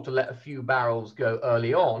afford to let a few barrels go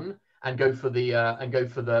early on and go for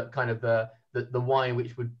the kind of the wine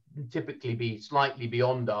which would typically be slightly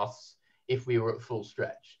beyond us if we were at full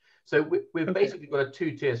stretch. So we've basically got a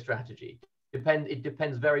two-tier strategy. It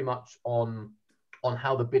depends very much on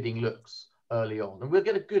how the bidding looks early on, and we'll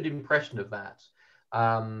get a good impression of that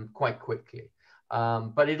quite quickly.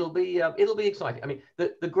 But it'll be exciting. I mean,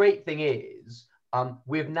 the great thing is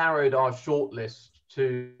we've narrowed our shortlist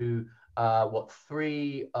to what,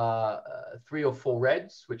 three or four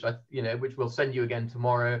reds, which which we'll send you again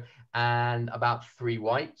tomorrow, and about 3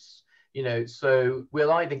 whites. You know, so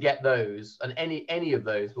we'll either get those, and any of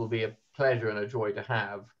those will be a pleasure and a joy to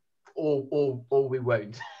have, or we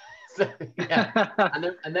won't. So, yeah.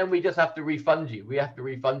 and then we just have to refund you. We have to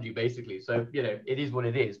refund you, basically. So, you know, it is what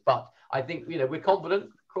it is. But I think, you know, we're confident,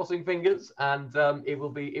 crossing fingers, and it will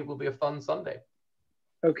be a fun Sunday.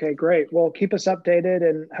 Okay, great. Well, keep us updated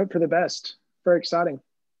and hope for the best. Very exciting.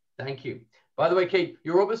 Thank you. By the way, Kate,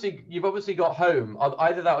 you've obviously got home.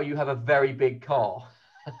 Either that or you have a very big car.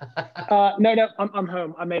 No, I'm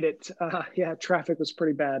home. I made it. Yeah, traffic was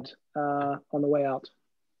pretty bad on the way out.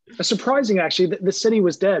 Surprising, actually. The city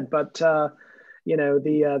was dead, but you know,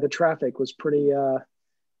 the traffic was pretty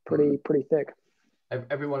thick.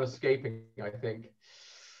 Everyone escaping, I think.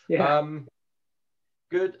 Yeah.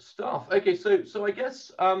 Good stuff. Okay, so I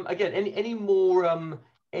guess again, any more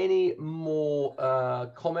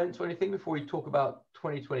comments or anything before we talk about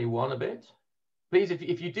 2021 a bit? Please,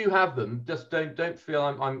 if you do have them, just don't feel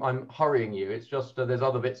I'm hurrying you. It's just there's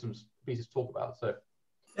other bits and pieces to talk about. So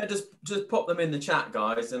yeah, just pop them in the chat,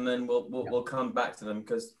 guys, and then we'll come back to them,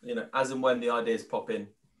 because, you know, as and when the ideas pop in,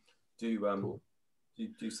 do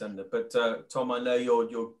send them. But Tom, I know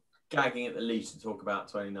you're gagging at the leash to talk about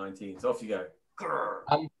 2019, so off you go.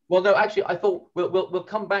 Well, no, actually, I thought we'll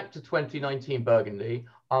come back to 2019 Burgundy.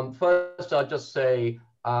 First, I'll just say,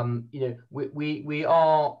 you know, we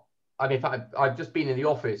are. I mean, in fact, I've just been in the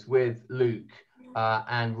office with Luke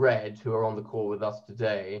and Red, who are on the call with us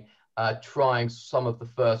today, trying some of the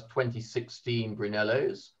first 2016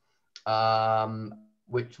 Brunellos,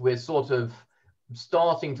 which we're sort of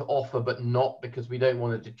starting to offer, but not, because we don't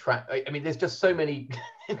want to detract. I mean, there's just so many,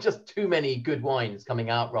 just too many good wines coming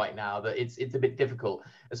out right now that it's a bit difficult,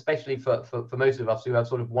 especially for most of us who have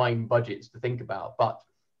sort of wine budgets to think about. But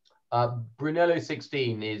Brunello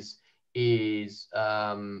 16 is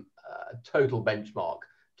total benchmark.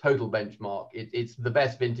 It's the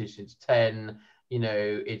best vintage since 10. You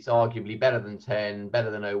know, it's arguably better than 10,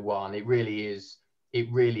 better than 01. It really is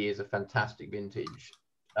a fantastic vintage.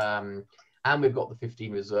 And we've got the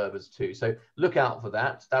 15 reserves too. So look out for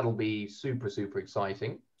that. That'll be super, super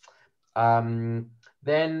exciting.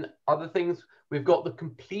 Then other things, we've got the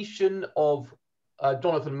completion of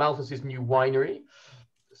Jonathan Malthus's new winery.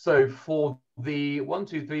 So for the 1,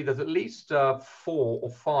 2, 3, there's at least 4 or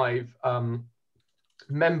 5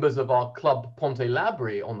 members of our club Ponte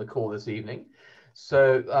Labri on the call this evening.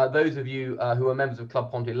 So those of you who are members of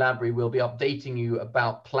Club Ponte Labri will be updating you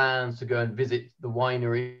about plans to go and visit the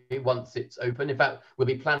winery once it's open. In fact, we'll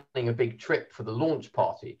be planning a big trip for the launch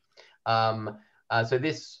party. So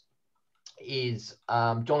this is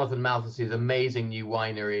Jonathan Malthus's amazing new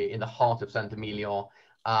winery in the heart of Saint-Emilion.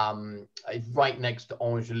 It's right next to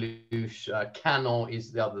Angelouche. Canon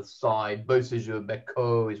is the other side. Beauséjour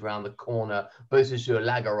Becot is around the corner. Beauséjour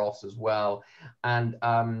Lagaros as well. And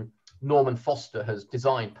Norman Foster has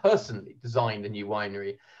personally designed the new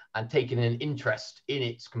winery and taken an interest in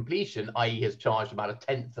its completion, i.e. has charged about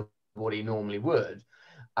 1/10 of what he normally would.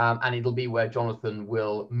 And it'll be where Jonathan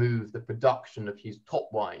will move the production of his top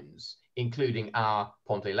wines, including our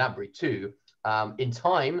Ponte Labri too, in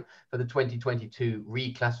time for the 2022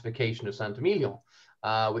 reclassification of Saint-Emilion,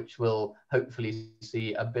 which will hopefully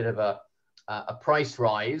see a bit of a price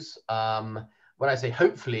rise. When I say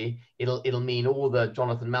hopefully, it'll mean all the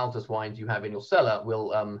Jonathan Malthus wines you have in your cellar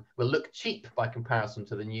will look cheap by comparison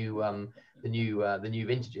to the new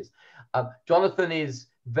vintages. Jonathan is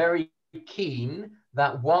very keen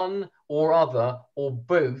that one or other or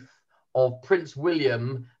both of Prince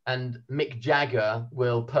William and Mick Jagger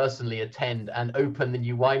will personally attend and open the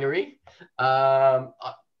new winery.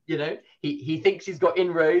 you know, he thinks he's got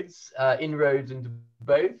inroads into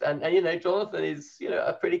both, and you know, Jonathan is, you know,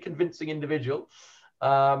 a pretty convincing individual.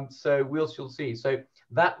 So we'll see. So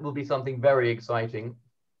that will be something very exciting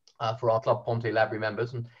for our Club Ponte Library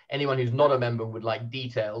members, and anyone who's not a member and would like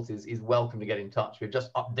details is welcome to get in touch. We've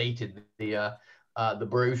just updated the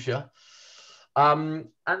brochure, and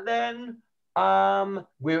then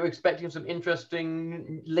we're expecting some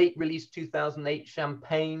interesting late release 2008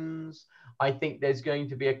 champagnes. I think there's going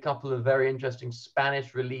to be a couple of very interesting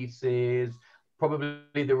Spanish releases, probably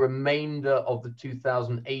the remainder of the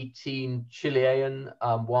 2018 Chilean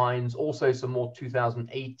wines, also some more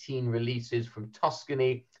 2018 releases from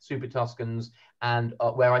Tuscany, Super Tuscans, and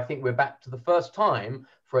where I think we're back to the first time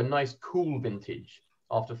for a nice cool vintage.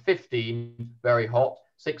 After 15, very hot,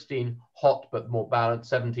 16, hot but more balanced,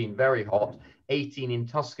 17, very hot, 18 in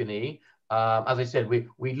Tuscany. As I said,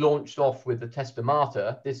 we launched off with the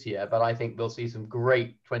Testamata this year, but I think we'll see some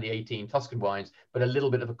great 2018 Tuscan wines, but a little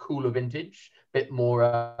bit of a cooler vintage, bit more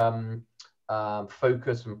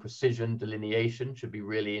focus and precision delineation, should be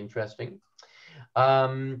really interesting.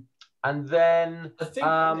 And then I think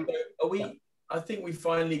I think we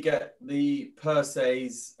finally get the Per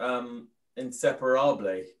Se's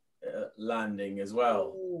Inseparable landing as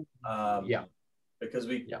well. Because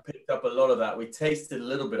we picked up a lot of that. We tasted a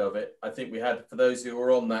little bit of it. I think we had, for those who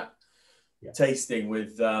were on that tasting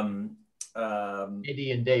with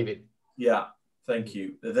Eddie and David. Yeah, thank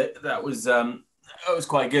you. That was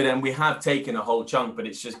quite good. And we have taken a whole chunk, but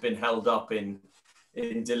it's just been held up in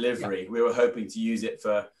delivery. We were hoping to use it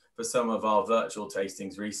for some of our virtual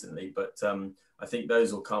tastings recently, but I think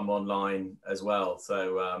those will come online as well.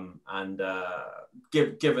 So,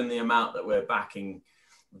 given the amount that we're backing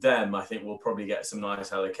them, I think we'll probably get some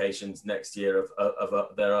nice allocations next year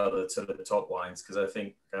of their other sort of top wines, because I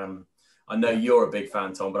think I know you're a big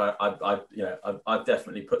fan, Tom, but I've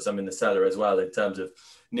definitely put some in the cellar as well, in terms of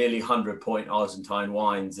nearly 100-point Argentine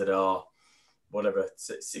wines that are whatever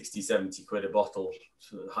 60-70 quid a bottle,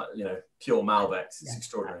 you know, pure Malbecs. It's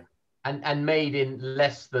extraordinary. And made in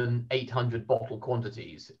less than 800 bottle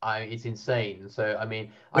quantities. It's insane. So I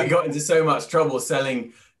mean, we got into so much trouble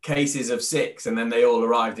selling cases of 6, and then they all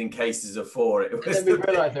arrived in cases of 4. It was, and then we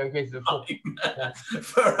realized they were cases of 4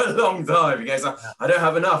 for a long time. You guys, I don't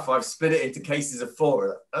have enough. I've split it into cases of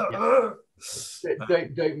 4.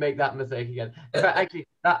 Don't make that mistake again. In fact, actually,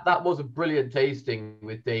 that was a brilliant tasting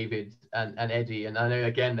with David and Eddie, and I know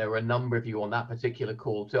again there were a number of you on that particular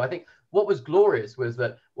call too. I think what was glorious was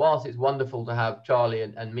that whilst it's wonderful to have Charlie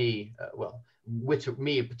and me,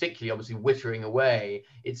 me particularly obviously wittering away,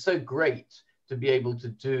 it's so great to be able to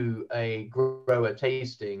do a grower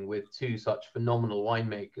tasting with 2 such phenomenal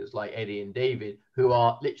winemakers like Eddie and David, who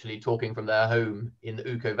are literally talking from their home in the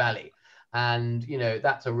Uco Valley. And, you know,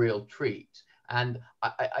 that's a real treat. And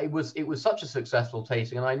it was such a successful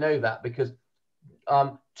tasting. And I know that because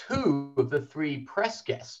 2 of the 3 press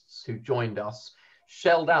guests who joined us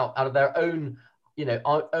shelled out of their own, you know,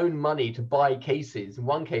 our own money to buy cases, in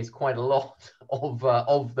one case quite a lot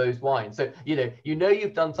of those wines. So you know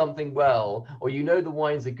you've done something well, or you know the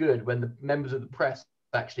wines are good when the members of the press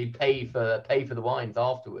actually pay for the wines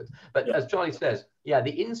afterwards. But as Charlie says,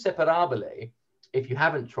 the Inseparable, if you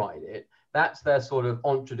haven't tried it, that's their sort of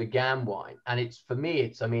entre de gamme wine, and it's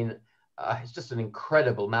just an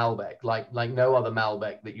incredible Malbec, like no other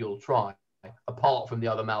Malbec that you'll try, apart from the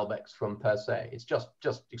other Malbecs from Per Se. It's just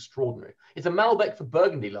extraordinary. It's a Malbec for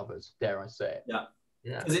Burgundy lovers, dare I say it.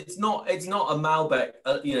 Because it's not a Malbec.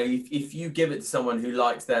 You know, if you give it to someone who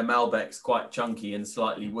likes their Malbecs quite chunky and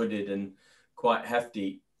slightly wooded and quite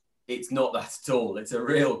hefty, it's not that at all. It's a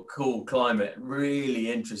real cool climate,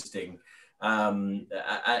 really interesting, and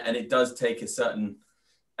it does take a certain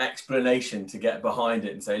explanation to get behind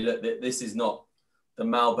it and say, look, this is not the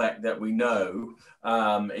Malbec that we know.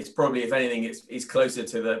 It's probably, if anything, it's closer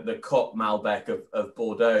to the Cop Malbec of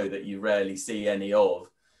Bordeaux that you rarely see any of.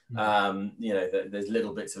 You know, there's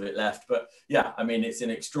little bits of it left, but I mean, it's an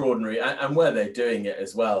extraordinary, and where they're doing it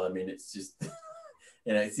as well. I mean, it's just,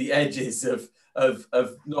 you know, it's the edges of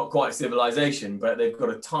not quite civilization, but they've got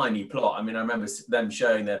a tiny plot. I mean, I remember them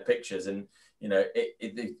showing their pictures, and you know,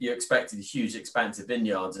 you expected huge expansive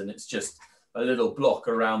vineyards, and it's just a little block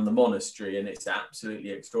around the monastery, and it's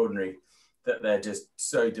absolutely extraordinary that they're just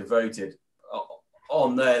so devoted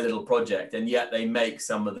on their little project, and yet they make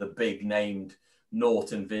some of the big named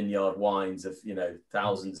Norton vineyard wines of, you know,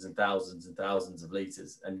 thousands and thousands and thousands of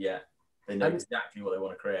liters, and yet they know exactly what they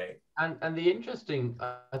want to create. And the interesting,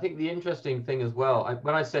 I think the interesting thing as well,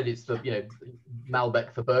 when I said it's the, you know,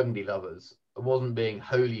 Malbec for Burgundy lovers, I wasn't being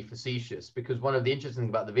wholly facetious, because one of the interesting things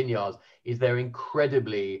about the vineyards is they're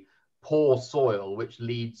incredibly poor soil which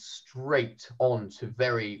leads straight on to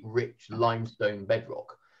very rich limestone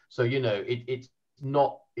bedrock. So it's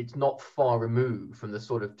not far removed from the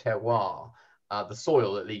sort of terroir, the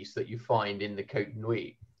soil at least, that you find in the Côte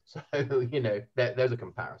Nui. So there's a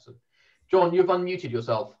comparison. John, you've unmuted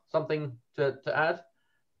yourself. Something to add?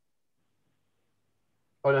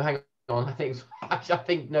 Oh no, hang on. I think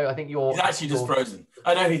you're. He's actually just frozen.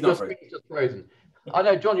 I know he's not frozen. He's just frozen. I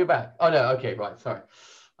know, John, you're back. Oh no, okay, right, sorry.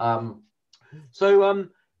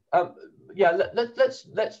 Yeah,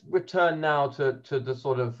 let's return now to the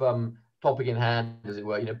sort of topic in hand, as it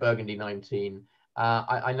were. Burgundy 19.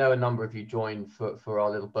 I know a number of you joined for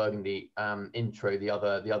our little Burgundy intro the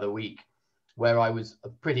other week, where I was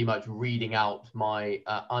pretty much reading out my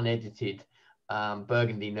unedited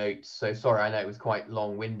Burgundy notes. So sorry, I know it was quite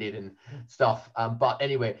long-winded and stuff, but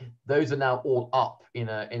anyway, those are now all up in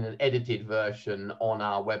an edited version on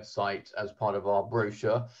our website as part of our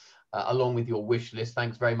brochure, along with your wish list.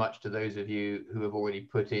 Thanks very much to those of you who have already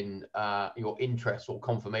put in your interest or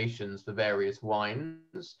confirmations for various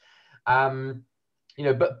wines.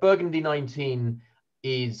 But Burgundy 19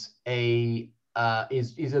 is a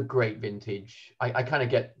great vintage. I kind of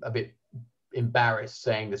get a bit embarrassed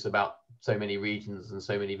saying this about so many regions and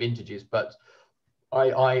so many vintages, but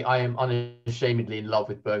I am unashamedly in love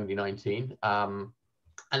with Burgundy 19.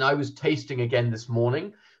 And I was tasting again this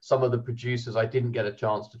morning some of the producers I didn't get a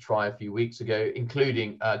chance to try a few weeks ago,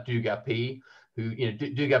 including Dugapi, who,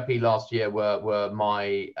 Dugapi last year were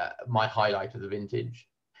my highlight of the vintage.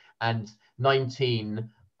 And 19,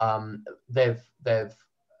 they've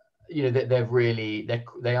really,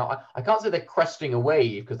 they are, I can't say they're cresting a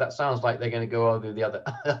wave, because that sounds like they're going to go over the other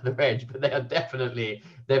edge, but they are definitely,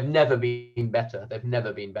 they've never been better. They've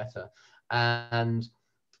never been better. And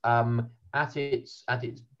at its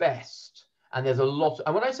best, and there's a lot,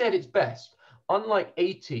 and when I say at its best, unlike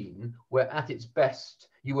 18, where at its best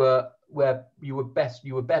you were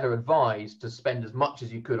better advised to spend as much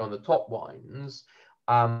as you could on the top wines,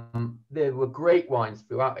 there were great wines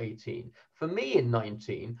throughout 18. For me in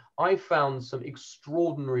 19, I found some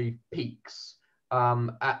extraordinary peaks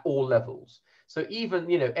at all levels. So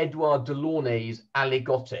even, Edouard Delaunay's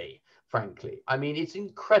Aligoté, frankly, I mean, it's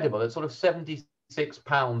incredible. It's sort of £76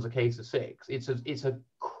 a case of 6. It's a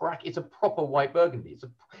proper white Burgundy.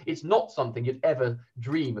 It's not something you'd ever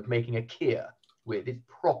dream of making a Kier with. It's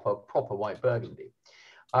proper white Burgundy.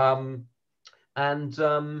 But then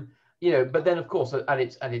of course at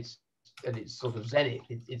its sort of zenith,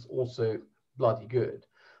 it's also bloody good.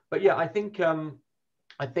 But yeah, I think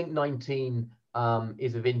 19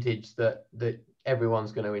 is a vintage that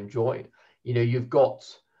everyone's going to enjoy. You've got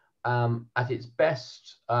at its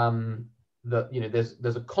best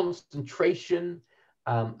there's a concentration,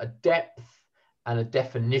 a depth, and a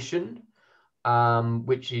definition,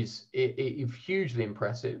 which is hugely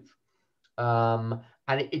impressive. And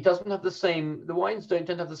it doesn't have the same, the wines don't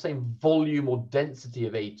tend to have the same volume or density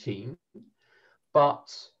of 18,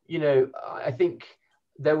 but, I think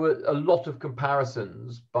there were a lot of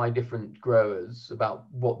comparisons by different growers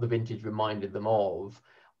about what the vintage reminded them of.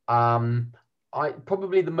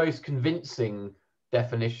 Probably the most convincing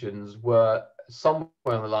definitions were somewhere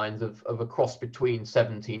on the lines of a cross between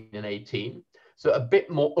 17 and 18. So a bit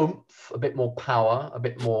more oomph, a bit more power, a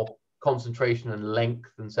bit more concentration and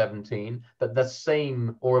length than 17, but the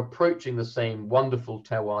same or approaching the same wonderful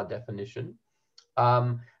terroir definition.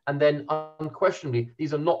 And then unquestionably,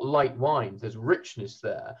 these are not light wines. There's richness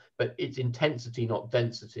there, but it's intensity, not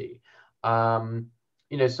density. Yeah,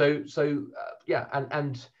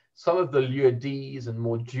 and some of the Lieu D's and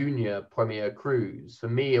more junior Premier Crus, for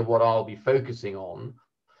me, are what I'll be focusing on,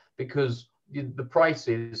 because the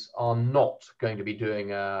prices are not going to be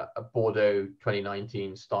doing a Bordeaux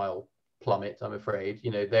 2019 style plummet, I'm afraid.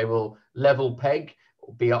 They will level peg,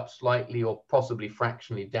 or be up slightly or possibly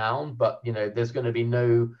fractionally down, but there's going to be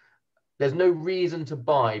there's no reason to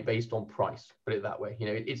buy based on price, put it that way.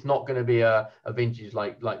 It's not going to be a vintage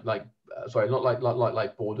like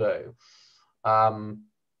Bordeaux.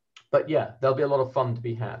 But yeah, there'll be a lot of fun to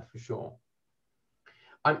be had for sure.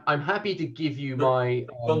 I'm happy to give you my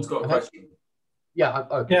John's got a question. Yeah.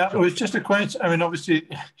 Okay, yeah, sure. it was just a question. I mean, obviously,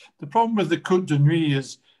 the problem with the Côte de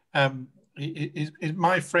Nuit is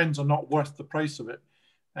my friends are not worth the price of it.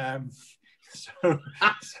 So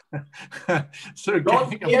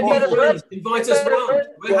invite us round.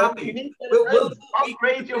 We're happy. We'll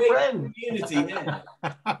upgrade your friend community here.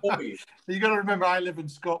 You got to remember, I live in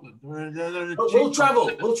Scotland. We'll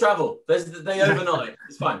travel. There's the day overnight.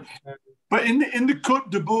 It's fine. But in the Côte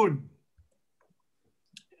de Beaune,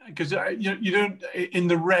 because you don't in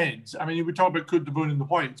the reds. I mean, we talk about Côte de Beaune in the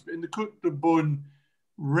whites, but in the Côte de Beaune,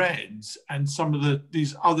 reds and some of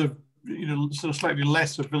these other, sort of slightly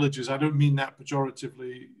lesser villages. I don't mean that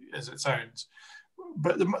pejoratively as it sounds,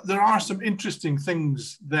 but there are some interesting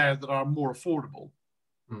things there that are more affordable.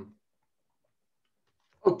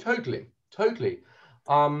 Oh, totally.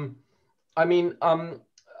 I mean,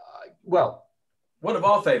 well, one of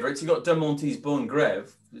our favourites, you got De Monte's Bon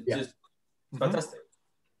Grève, just fantastic.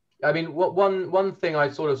 I mean, one thing I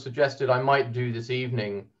sort of suggested I might do this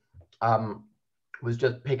evening was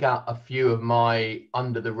just pick out a few of my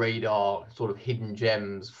under the radar sort of hidden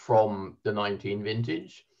gems from the 19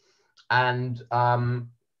 vintage, and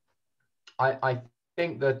I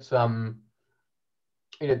think that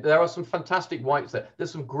there are some fantastic whites there.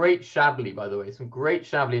 There's some great Chablis, by the way, some great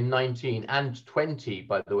Chablis in 19 and 20,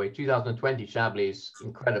 by the way. 2020 Chablis is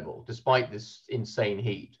incredible, despite this insane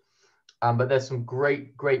heat. But there's some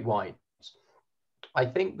great whites. I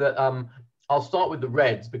think that I'll start with the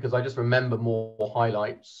reds because I just remember more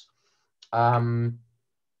highlights. Charles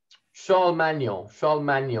Magnan,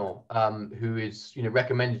 who is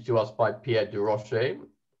recommended to us by Pierre de Rocher,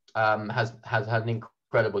 has had an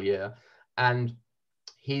incredible year, and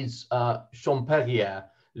his Champérière,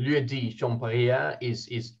 Lieu-dit Champérière,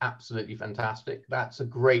 is absolutely fantastic. That's a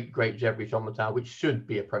great Geoffroy Chambertin, which should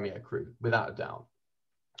be a Premier Cru without a doubt.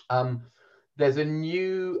 There's a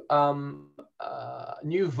new Von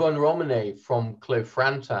Romane from Clos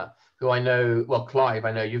Frantin, who I know, well, Clive,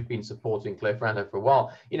 I know you've been supporting Clos Frantin for a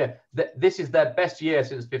while. This is their best year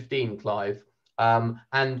since 15, Clive. And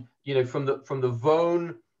from the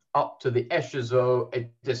Vaune up to the Echezeaux,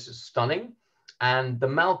 this is stunning. And the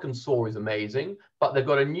Malconsour is amazing, but they've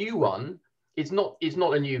got a new one. It's not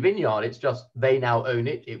a new vineyard. It's just they now own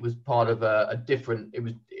it. It was part of a different.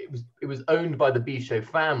 It was owned by the Bichot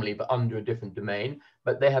family, but under a different domain.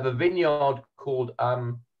 But they have a vineyard called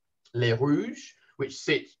Les Rouges, which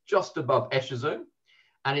sits just above Echezeaux,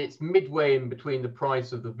 and it's midway in between the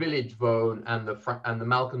price of the Village Vaune and the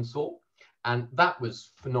Malconsour, and that was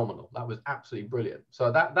phenomenal. That was absolutely brilliant.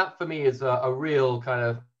 So that for me is a real kind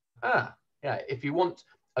of yeah. If you want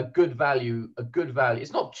a good value,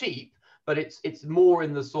 it's not cheap, but it's more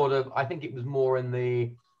in the sort of, I think it was more in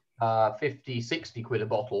the 50, 60 quid a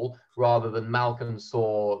bottle rather than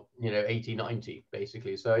Malconsour, 80, 90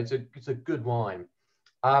 basically. So it's a good wine.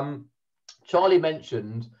 Charlie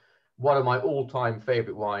mentioned one of my all-time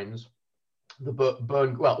favorite wines, the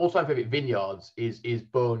all-time favorite vineyards is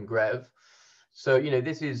Bon Grève. So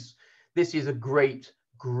this is a great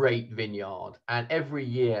vineyard, and every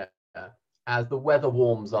year as the weather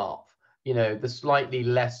warms up, the slightly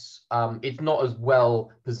less, it's not as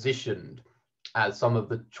well positioned as some of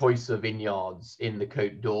the choicer vineyards in the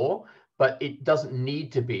Côte d'Or, but it doesn't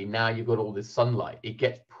need to be. Now you've got all this sunlight, it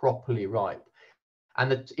gets properly ripe.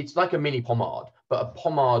 And it's like a mini pommard, but a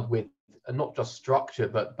pommard with not just structure,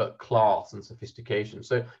 but class and sophistication.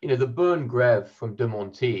 So, the Bon Grève from De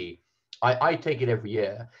Monte, I take it every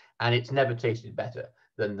year, and it's never tasted better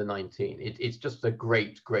than the 19. It's just a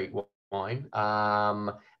great wine,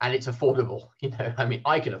 and it's affordable. I mean,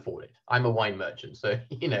 I can afford it. I'm a wine merchant, so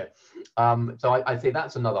so I say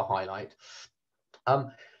that's another highlight.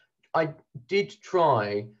 I did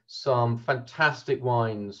try some fantastic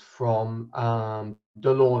wines from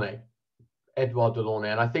Delaunay, Edouard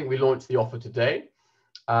Delaunay, and I think we launched the offer today.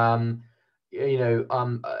 I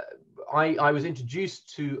was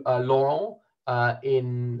introduced to Laurent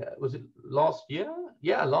in, was it last year?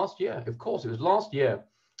 Yeah, last year. Of course, it was last year.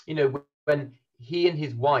 When he and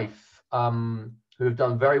his wife, who have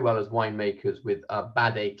done very well as winemakers with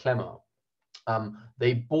Badet Clément,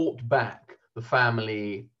 they bought back the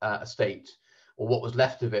family estate, or what was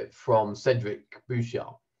left of it, from Cédric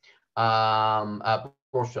Bouchard,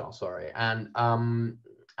 Brochard, sorry, and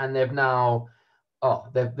they've now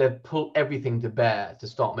they've pulled everything to bear to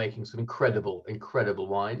start making some incredible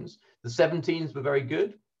wines. The 17s were very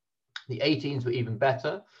good, the 18s were even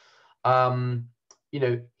better.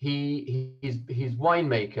 His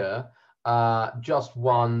winemaker just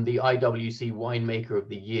won the IWC Winemaker of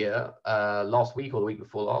the Year last week or the week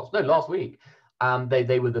before last. No, last week.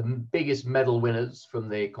 They were the biggest medal winners from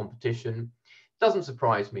the competition. Doesn't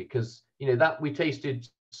surprise me because that we tasted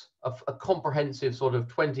a comprehensive sort of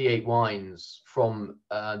 28 wines from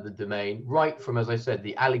the domain, right from, as I said,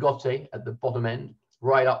 the Aligoté at the bottom end,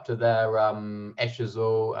 right up to their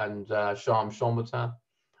Echezeaux and Chambertin.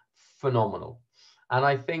 Phenomenal. And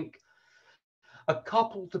I think a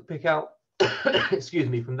couple to pick out, excuse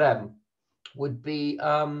me, from them would be,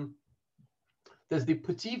 there's the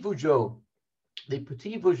Petit Vougeot. The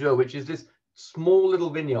Petit Vougeot, which is this small little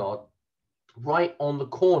vineyard right on the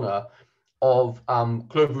corner of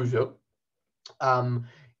Clos Vougeot.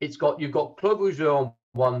 You've got Clos Vougeot on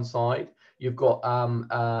one side. You've got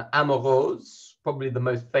Amoureuse, probably the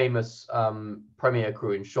most famous Premier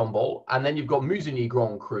Cru in Chambol, and then you've got Musigny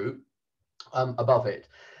Grand Cru above it,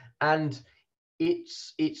 and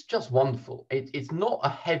it's just wonderful. It's not a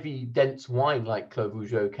heavy, dense wine like Clos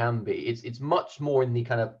Vougeot can be. It's much more in the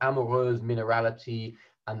kind of Amoureuse minerality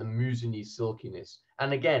and the Musigny silkiness.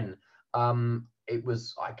 And again, it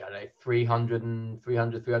was, I don't know,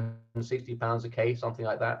 360 pounds a case, something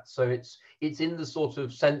like that. So it's in the sort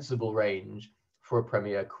of sensible range for a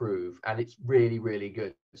Premier Cru, and it's really, really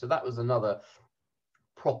good. So that was another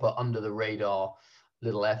proper under the radar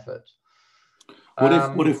little effort.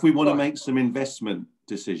 What if we want to make some investment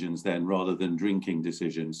decisions then, rather than drinking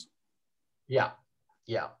decisions? Yeah.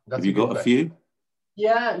 Have you got a few?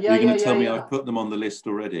 Yeah. You're going to tell me I've put them on the list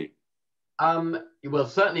already? Well,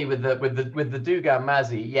 certainly with the Dugas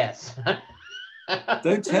Mazzi, yes.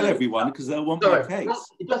 Don't tell everyone, because they'll want my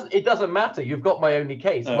case. It doesn't matter. You've got my only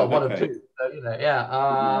case. Oh, well, one okay. of two.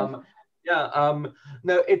 So,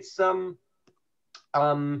 no, it's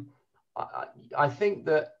I think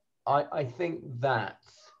that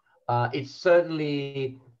it's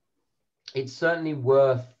certainly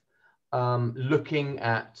worth looking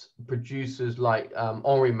at producers like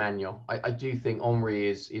Henri Magnan. I do think Henri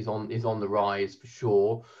is on the rise for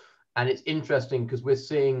sure, and it's interesting because we're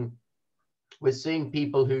seeing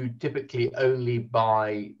people who typically only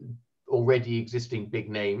buy already existing big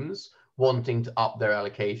names wanting to up their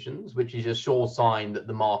allocations, which is a sure sign that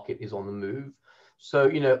the market is on the move.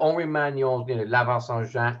 So, Henri Magnan, Laval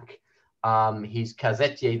Saint-Jacques, he's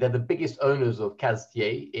Casetier. They're the biggest owners of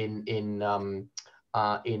Casetier in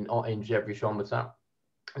Gevrey-Chambertin.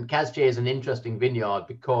 And Casetier is an interesting vineyard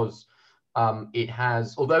because it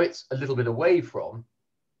has, although it's a little bit away from,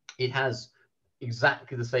 it has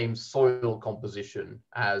exactly the same soil composition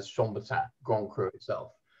as Chambertin Grand Cru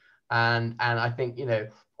itself. And I think,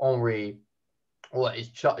 Henri, well, it's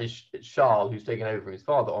Charles who's taken over from his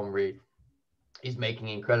father, Henri, is making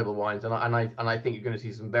incredible wines, and I think you're going to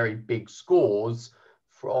see some very big scores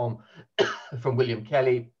from William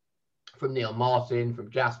Kelly, from Neil Martin, from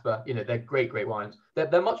Jasper. They're great wines.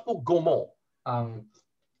 They're much more gourmand,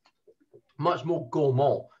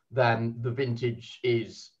 than the vintage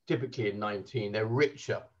is typically in 19. They're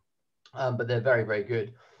richer, but they're very, very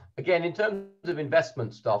good. Again, in terms of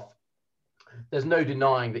investment stuff, there's no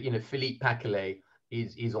denying that Philippe Paquelet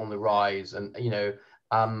is on the rise, and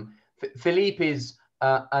Philippe is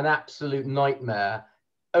an absolute nightmare,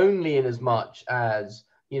 only in as much as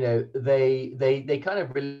they kind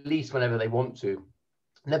of release whenever they want to.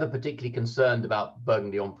 Never particularly concerned about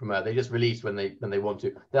Burgundy en primeur. They just release when they want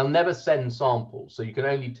to. They'll never send samples, so you can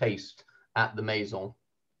only taste at the maison,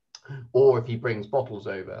 or if he brings bottles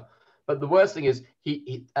over. But the worst thing is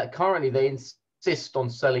he currently they insist on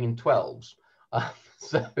selling in 12s.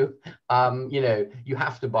 You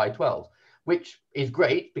have to buy 12s. Which is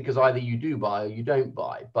great because either you do buy or you don't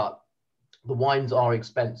buy, but the wines are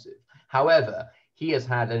expensive. However, he has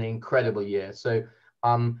had an incredible year. So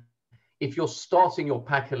if you're starting your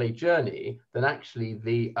Paquelet journey, then actually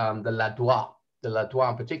the Ladois,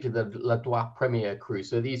 particularly the Ladois Premier Cru,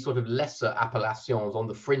 so these sort of lesser appellations on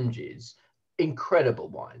the fringes, incredible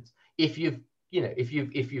wines. If you've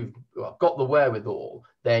got the wherewithal,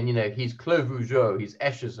 then he's Clos Vougeot, he's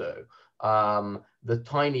Echezeaux. The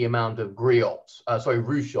tiny amount of Rouchot,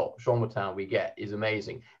 Chambertin we get is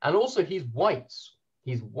amazing. And also his whites.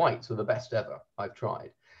 His whites are the best ever I've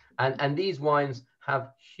tried. And these wines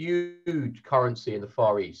have huge currency in the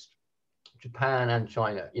Far East, Japan and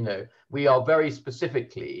China. We are very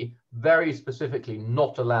specifically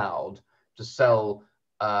not allowed to sell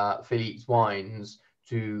Philippe's wines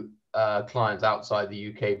to clients outside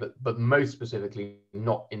the UK, but most specifically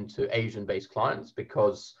not into Asian-based clients,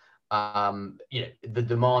 because the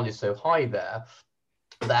demand is so high there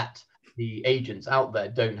that the agents out there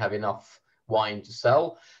don't have enough wine to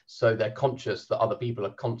sell, so they're conscious that other people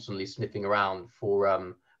are constantly sniffing around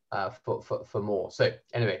for more. So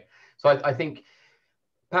anyway, I think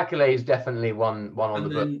Paquelet is definitely one on the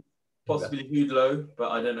book. Possibly Hudelot, but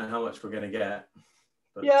I don't know how much we're going to get.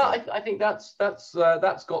 But, I think that's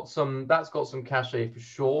got some cachet for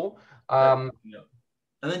sure.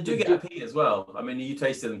 And then Dugas P as well. I mean, you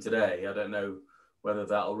tasted them today. I don't know whether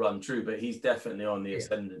that'll run true, but he's definitely on the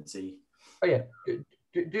ascendancy. Oh yeah,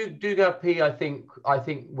 Dugas P. I think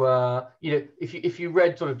were if you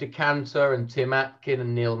read sort of Decanter and Tim Atkin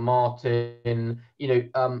and Neil Martin, and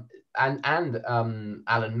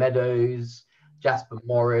Alan Meadows, Jasper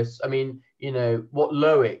Morris. I mean, what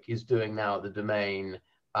Loic is doing now at the Domain.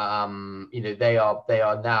 They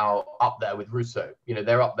are now up there with Rousseau.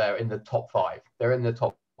 They're up there in the top 5. They're in the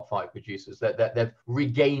top 5 producers. That they've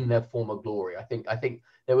regained their former glory. I think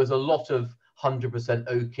there was a lot of 100%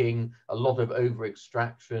 oaking, a lot of over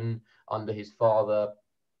extraction under his father,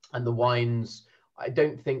 and the wines. I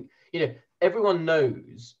don't think, everyone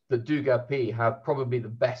knows that Dugapi have probably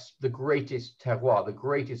the greatest terroir, the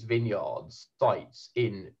greatest vineyards sites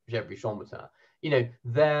in Gevrey-Chambertin.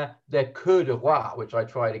 Their Cœur de Roi, which I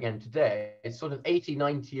tried again today, it's sort of 80,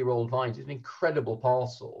 90-year-old vines. It's an incredible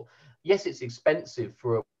parcel. Yes, it's expensive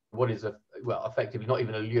for what is effectively not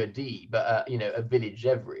even a lieu dit, but a village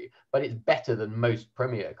Gevrey, but it's better than most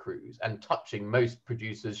Premier crus and touching most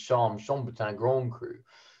producers' Charme, Chambertin, Grand Cru.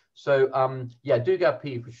 So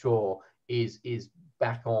Dugapi for sure is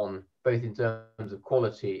back on, both in terms of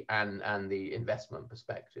quality and the investment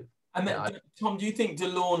perspective. And then, Tom, do you think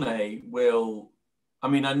Delaunay will? I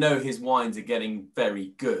mean, I know his wines are getting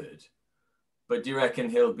very good, but do you reckon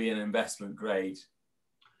he'll be an investment grade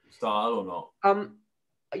style or not?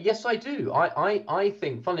 Yes, I do. I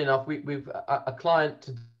think, funnily enough, we've a client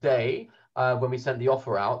today when we sent the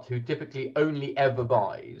offer out, who typically only ever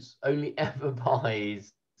buys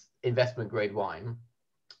investment grade wine,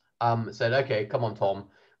 said, okay, come on, Tom,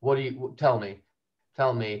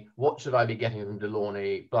 tell me, what should I be getting from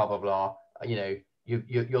Delaunay, blah, blah, blah.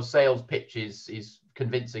 Your sales pitch is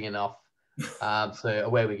convincing enough. So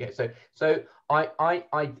away we go. So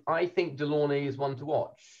I think Delaunay is one to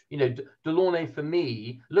watch. Delaunay for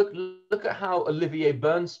me, look at how Olivier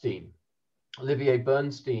Bernstein,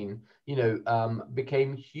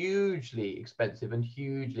 became hugely expensive and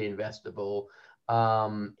hugely investable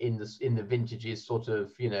in the vintages sort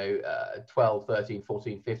of 12, 13,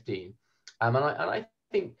 14, 15. And I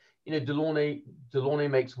think Delaunay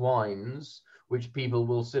makes wines which people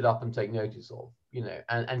will sit up and take notice of,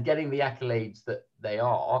 and getting the accolades that they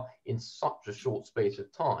are in such a short space of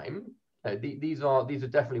time. These are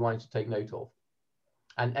definitely wines to take note of,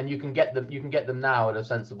 and you can get them now at a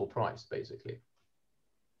sensible price, basically.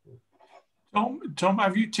 Tom,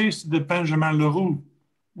 have you tasted the Benjamin Leroux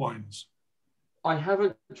wines? I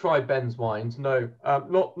haven't tried Ben's wines. No,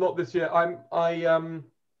 not this year.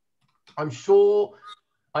 I'm sure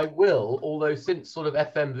I will, although since sort of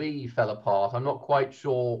FMV fell apart, I'm not quite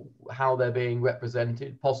sure how they're being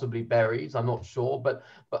represented. Possibly berries, I'm not sure. But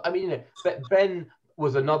I mean, Ben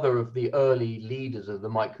was another of the early leaders of the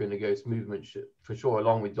micro-negociant movement for sure,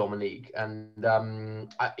 along with Dominique. And I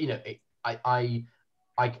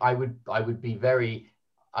would be very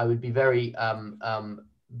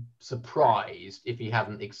surprised if he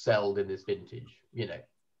hadn't excelled in this vintage.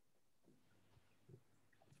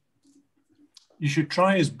 You should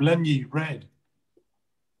try his Blenny Red.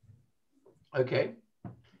 Okay.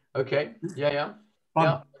 Yeah.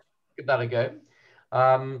 Give that a go.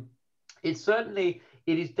 It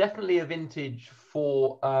is definitely a vintage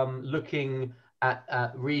for looking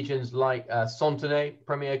at regions like Santenay,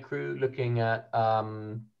 Premier Cru, looking at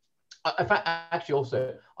in fact, actually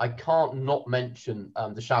also, I can't not mention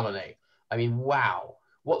the Chalonnais. I mean, wow,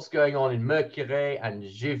 what's going on in Mercurey and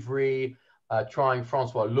Givry, trying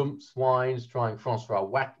Francois Lump's wines, trying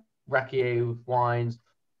Francois Raquier wines.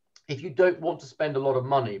 If you don't want to spend a lot of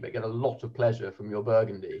money but get a lot of pleasure from your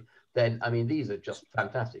Burgundy, then, I mean, these are just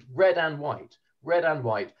fantastic. Red and white.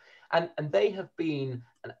 And they have been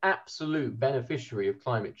an absolute beneficiary of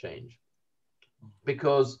climate change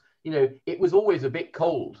because, it was always a bit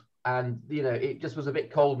cold. And, it just was a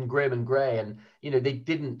bit cold and grim and grey. And,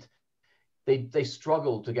 they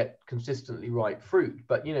struggled to get consistently ripe fruit.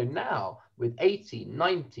 But, now with 18,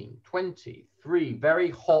 19, 23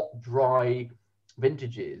 very hot, dry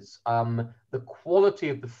vintages, the quality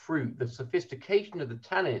of the fruit, the sophistication of the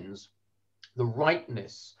tannins, the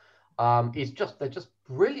ripeness, they're just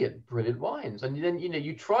brilliant wines. And then,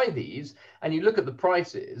 you try these and you look at the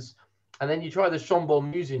prices. And then you try the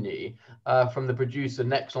Chambon Musigny from the producer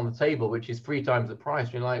next on the table, which is 3 times the price.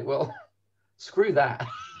 And you're like, well, screw that.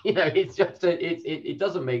 It's just, it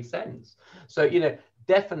doesn't make sense. So,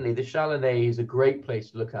 definitely the Chalonnais is a great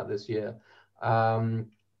place to look at this year. And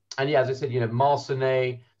yeah, as I said,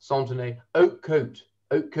 Marcenay, Santenay, Haute Côte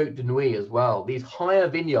de Nuit as well. These higher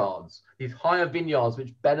vineyards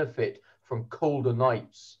which benefit from colder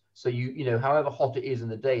nights. So however hot it is in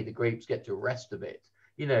the day, the grapes get to rest a bit.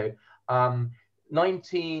 19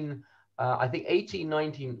 and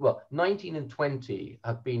 20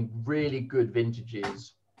 have been really good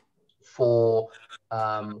vintages for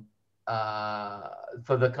the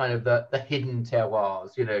kind of the hidden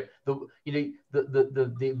terroirs,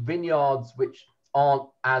 the vineyards which aren't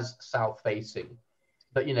as south facing,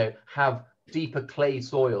 but have deeper clay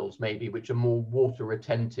soils maybe, which are more water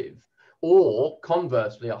retentive, or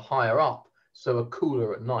conversely are higher up, so are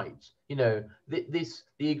cooler at night. You know, the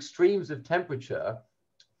extremes of temperature,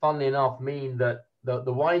 funnily enough, mean that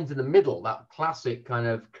the wines in the middle, that classic kind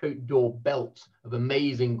of Côte d'Or belt of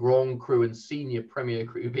amazing Grand Cru and senior Premier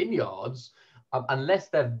Cru vineyards, unless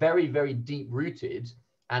they're very, very deep rooted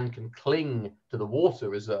and can cling to the water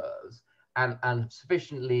reserves and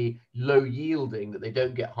sufficiently low yielding that they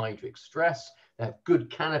don't get hydric stress, they have good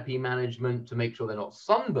canopy management to make sure they're not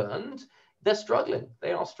sunburned, they're struggling.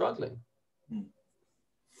 They are struggling.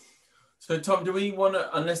 So Tom, do we want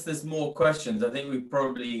to, unless there's more questions, I think we're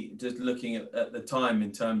probably just looking at the time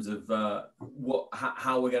in terms of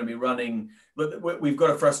how we're going to be running. But we've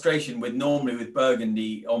got a frustration with normally with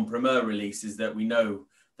Burgundy on Premier releases that we know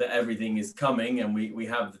that everything is coming and we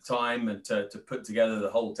have the time and to put together the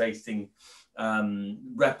whole tasting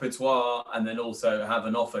repertoire and then also have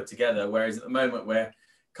an offer together. Whereas at the moment we're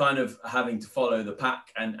kind of having to follow the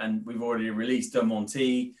pack and we've already released De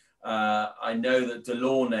Monty. I know that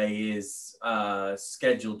Delaunay is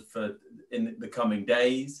scheduled for in the coming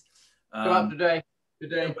days. Go out today.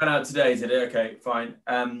 Went out today, is it? Okay, fine.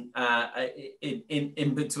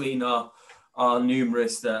 In between our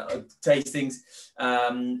numerous tastings,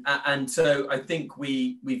 and so I think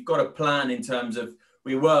we've got a plan in terms of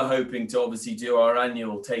we were hoping to obviously do our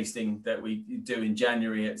annual tasting that we do in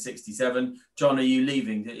January at 67. John, are you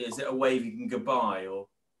leaving? Is it a waving goodbye or?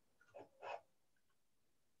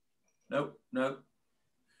 No.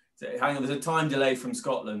 Hang on, there's a time delay from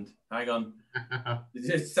Scotland. Hang on.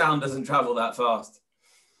 The sound doesn't travel that fast.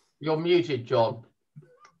 You're muted, John.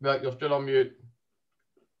 Right, you're still on mute.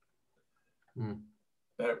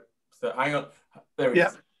 There. So hang on. There it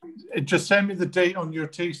is. Just send me the date on your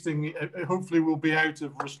tasting. Hopefully we'll be out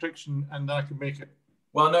of restriction and I can make it.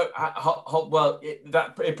 Well, no,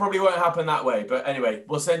 it probably won't happen that way. But anyway,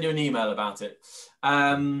 we'll send you an email about it.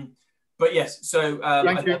 But yes, so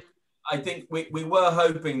thank you. I think we were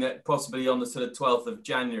hoping that possibly on the sort of 12th of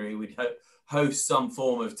January, we'd host some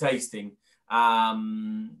form of tasting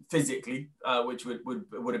physically, which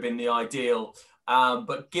would have been the ideal.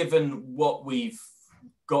 But given what we've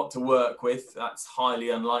got to work with, that's highly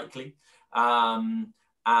unlikely.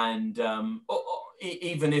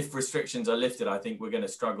 Even if restrictions are lifted, I think we're going to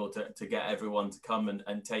struggle to get everyone to come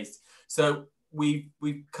and taste. So we've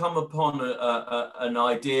come upon an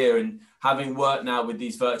idea, and having worked now with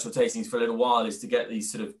these virtual tastings for a little while, is to get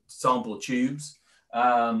these sort of sample tubes.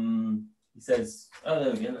 He says, oh,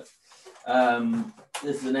 there we go.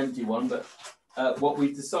 This is an empty one, but what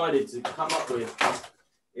we've decided to come up with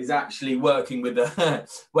is actually working with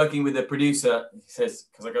the producer. He says,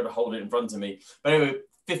 because I got to hold it in front of me. But anyway,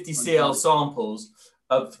 50 cl samples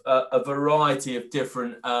of a variety of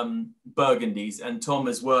different Burgundies, and Tom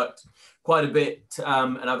has worked quite a bit,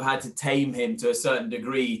 and I've had to tame him to a certain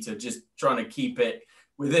degree to just trying to keep it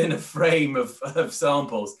within a frame of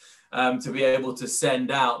samples to be able to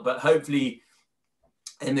send out. But hopefully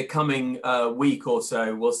in the coming week or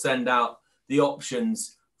so, we'll send out the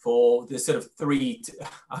options for the sort of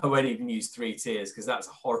I won't even use 3 tiers because that's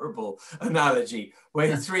a horrible analogy.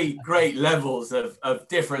 We're 3 great levels of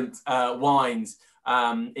different wines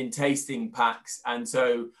in tasting packs. And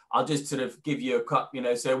so I'll just sort of give you a cut,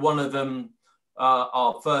 so one of them,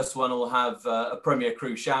 our first one will have a Premier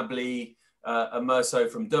Cru Chablis, a Meursault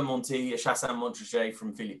from De Monty, a Chassagne Montrachet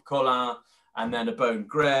from Philippe Collin, and then a Beaune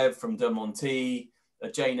Grève from De Monty, a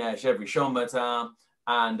Janer Chevry Chambertin,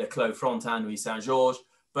 and a Clos Frontin Louis Saint-Georges.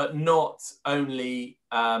 But not only,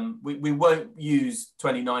 we won't use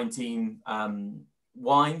 2019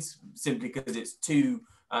 wines simply because it's too,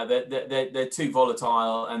 they're too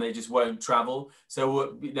volatile and they just won't travel.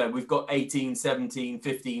 So we've got 18, 17,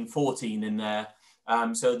 15, 14 in there.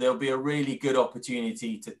 So there'll be a really good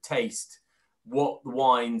opportunity to taste what the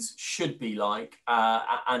wines should be like,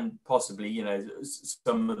 and possibly,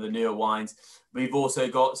 some of the newer wines. We've also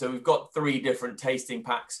got, we've got 3 different tasting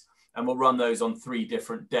packs, and we'll run those on 3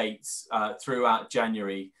 different dates throughout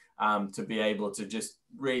January to be able to just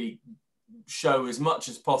really show as much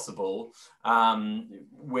as possible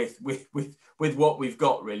with what we've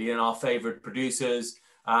got really, and our favorite producers.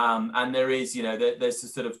 And there is, there's a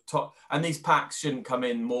sort of top, and these packs shouldn't come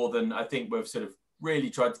in more than, I think we've sort of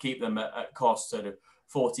really tried to keep them at cost, sort of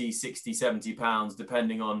 40, 60, 70 pounds,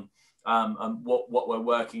 depending on what we're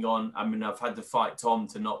working on. I mean, I've had to fight Tom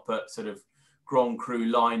to not put sort of Grand Cru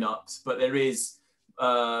lineups, but there is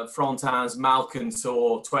Frontin's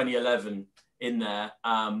Malconsour 2011 in there,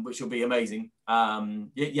 which will be amazing.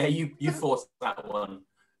 You forced that one.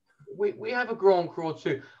 We have a Grand Cru or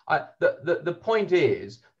two. The point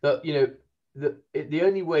is that, the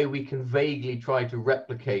only way we can vaguely try to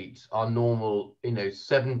replicate our normal,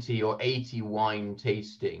 70 or 80 wine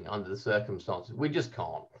tasting under the circumstances, we just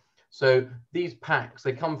can't. So these packs,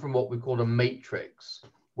 they come from what we call a matrix,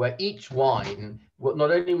 where each wine, well,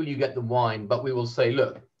 not only will you get the wine, but we will say,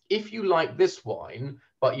 look, if you like this wine,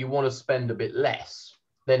 but you want to spend a bit less,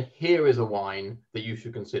 then here is a wine that you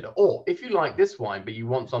should consider. Or if you like this wine, but you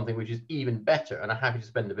want something which is even better and are happy to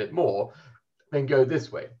spend a bit more, then go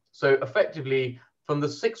this way. So effectively, from the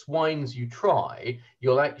 6 wines you try,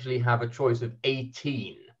 you'll actually have a choice of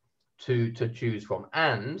 18 to choose from.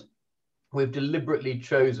 And we've deliberately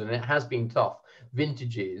chosen, and it has been tough,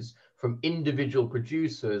 vintages from individual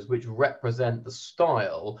producers which represent the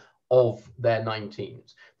style of their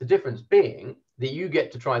 19s. The difference being that you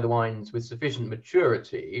get to try the wines with sufficient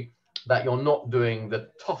maturity that you're not doing the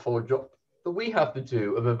tougher job that we have to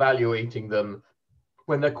do of evaluating them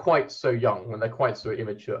when they're quite so young, when they're quite so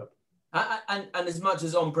immature. And as much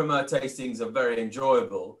as on-premier tastings are very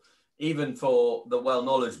enjoyable, even for the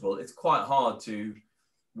well-knowledgeable, it's quite hard to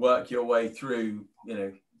work your way through,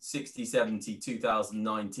 60, 70,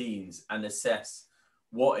 2019s and assess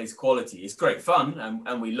what is quality. It's great fun,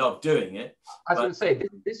 and we love doing it. I was going to say,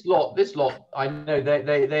 this lot, I know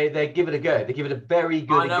they give it a go. They give it a very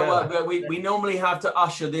good go. But we normally have to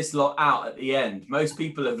usher this lot out at the end. Most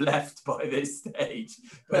people have left by this stage,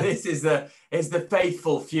 but this is the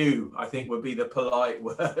faithful few, I think would be the polite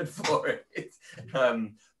word for it.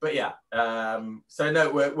 But yeah, so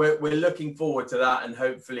no, we're looking forward to that, and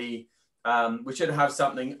hopefully we should have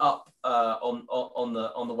something up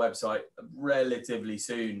on the website relatively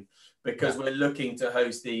soon, because we're looking to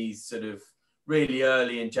host these sort of really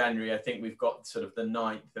early in January. I think we've got sort of the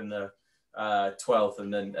 9th and the 12th,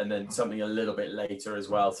 and then something a little bit later as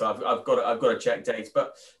well. So I've got to check dates,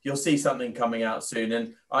 but you'll see something coming out soon.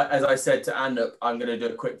 And as I said to Anup, I'm going to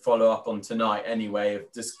do a quick follow up on tonight anyway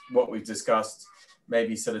of just what we've discussed.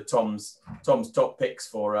 Maybe sort of Tom's top picks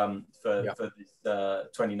for this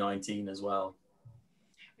 2019 as well.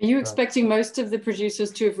 Are you expecting most of the producers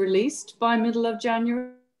to have released by middle of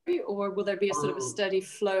January, or will there be a sort of a steady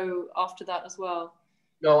flow after that as well?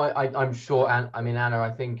 No, I'm sure. And I mean, Anna, I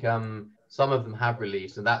think some of them have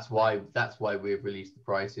released, and that's why we've released the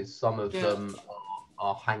prices. Some of them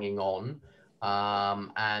are hanging on,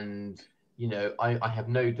 and I have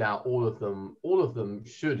no doubt all of them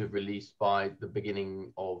should have released by the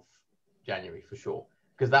beginning of January for sure,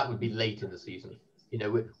 because that would be late in the season.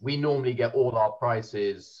 We normally get all our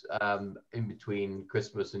prices in between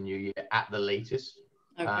Christmas and New Year at the latest.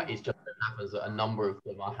 Okay. It's just that it happens that a number of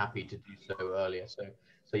them are happy to do so earlier.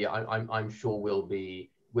 So yeah, I'm sure we'll be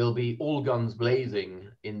all guns blazing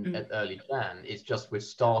at early Jan. It's just we've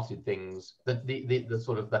started things. The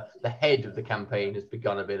sort of the head of the campaign has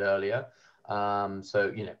begun a bit earlier.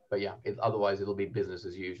 So but yeah, otherwise it'll be business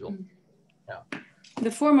as usual. Yeah.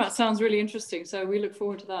 The format sounds really interesting, so we look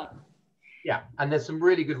forward to that. Yeah, and there's some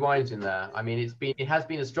really good wines in there. I mean, it has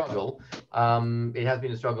been a struggle. It has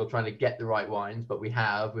been a struggle trying to get the right wines, but we've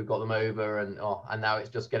got them over, and now it's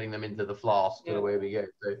just getting them into the flask and away we go.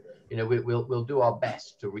 So we'll do our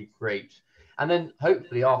best to recreate, and then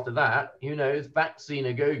hopefully after that, who knows, vaccine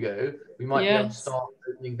a go, we might be able to start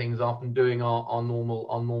opening things up and doing our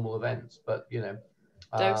normal events. But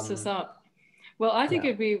dose us up. Well, I think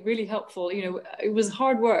it'd be really helpful. It was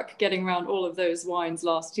hard work getting around all of those wines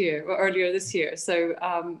last year or earlier this year. So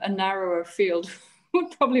a narrower field would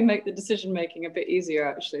probably make the decision making a bit easier,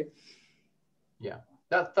 actually. Yeah,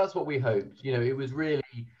 that's what we hoped. It was really,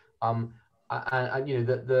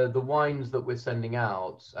 the wines that we're sending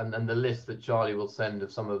out, and the list that Charlie will send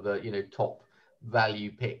of some of the top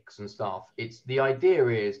value picks and stuff. The idea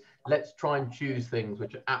is, let's try and choose things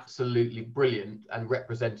which are absolutely brilliant and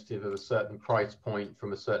representative of a certain price point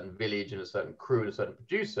from a certain village and a certain crew and a certain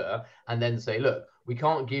producer, and then say, look, we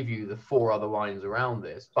can't give you the 4 other wines around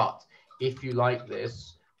this, but if you like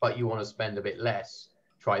this but you want to spend a bit less,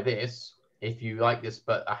 try this. If you like this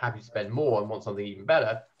but are happy to spend more and want something even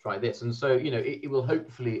better, try this. And so it will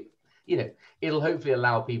hopefully it'll hopefully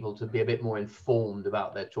allow people to be a bit more informed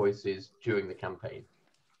about their choices during the campaign.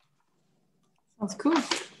 Sounds cool.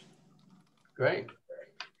 Great.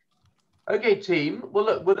 Okay, team. Well,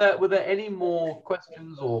 look, were there any more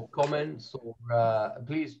questions or comments, or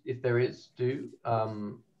please, if there is, do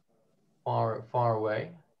far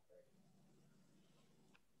away.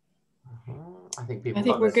 I think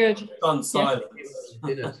we're good. On silence.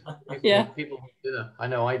 Yeah. People want dinner. I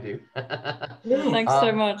know I do. Thanks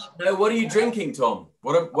so much. No, what are you drinking, Tom?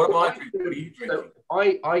 What am I drinking? What are you drinking?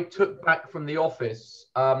 So I took back from the office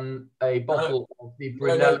a bottle of the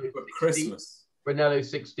Brunello 16. Christmas. Brunello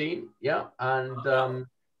 16, yeah, and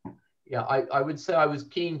Yeah, I would say I was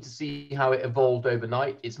keen to see how it evolved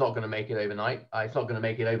overnight. It's not going to make it overnight. It's not going to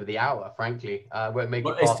make it over the hour, frankly. Won't make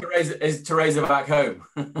it. Is Teresa back home?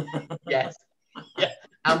 Yes. Yeah.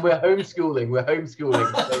 And we're homeschooling. We're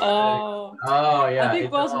homeschooling. Oh yeah. I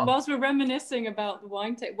think whilst we're reminiscing about the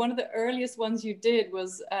wine taste, one of the earliest ones you did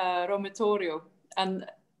was Romitorio, and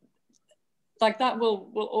like that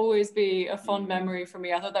will always be a fond memory for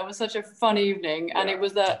me. I thought that was such a fun evening, and it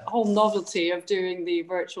was that whole novelty of doing the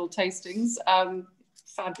virtual tastings.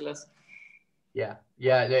 Fabulous. Yeah,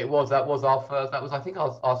 it was. That was our first. That was, I think,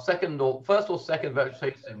 our first or second virtual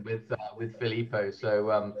tasting with Filippo.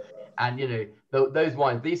 So, and you know, those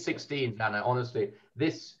wines, these 16s, Anna, honestly,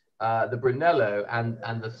 this the Brunello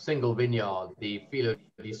and the single vineyard, the Filo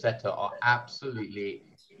di Seta, are absolutely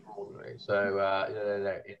extraordinary. So,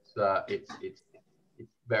 it's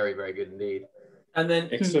very, very good indeed. And then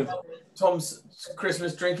Tom's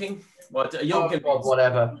Christmas drinking.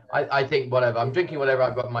 Whatever. I think whatever. I'm drinking whatever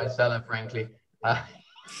I've got in my cellar, frankly. I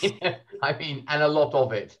mean, and a lot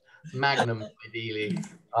of it. Magnum, ideally.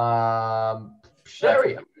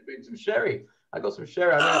 Sherry. I'm going to drink some sherry. I got some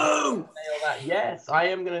sherry. Nail that. Yes, I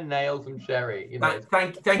am going to nail some sherry. You know,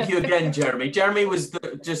 thank you again, Jeremy. Jeremy was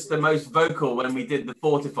just the most vocal when we did the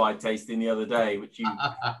fortified tasting the other day, which you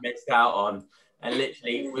missed out on. And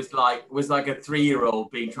literally it was like a 3-year-old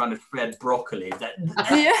being trying to thread broccoli.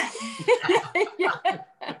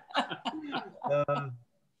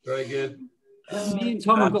 Very good. Me and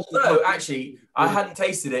Tom got so actually, I hadn't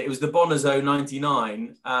tasted it. It was the Bonazo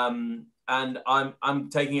 99, and I'm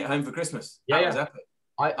taking it home for Christmas. That was epic.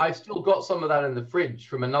 I've still got some of that in the fridge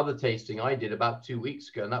from another tasting I did about 2 weeks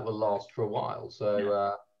ago, and that will last for a while.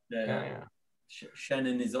 So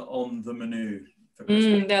Shannon is on the menu.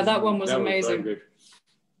 Yeah, that one was amazing. Was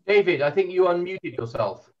David, I think you unmuted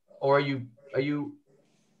yourself, or are you?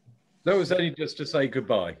 No, it was only just to say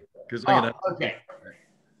goodbye because okay.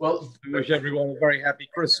 Well, I wish everyone a very happy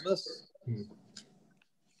Christmas.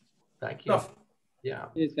 Thank you. Yeah.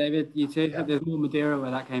 Cheers, David. You too. There's more Madeira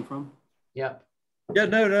where that came from. Yeah. Yeah,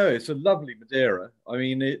 no, it's a lovely Madeira. I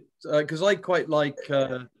mean, it because I quite like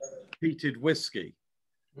peated whiskey.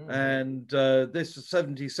 And this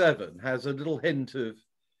 77 has a little hint of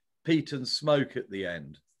peat and smoke at the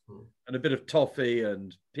end, and a bit of toffee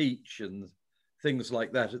and peach and things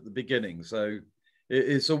like that at the beginning. So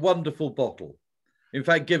it's a wonderful bottle. In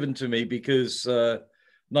fact, given to me because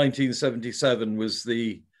 1977 was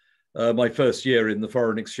my first year in the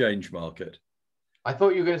foreign exchange market. I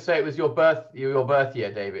thought you were going to say it was your birth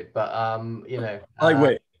year, David, but you know. I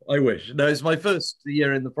wish. No, it's my first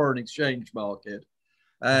year in the foreign exchange market.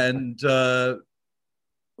 And I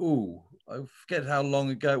forget how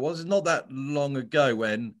long ago it was. It's not that long ago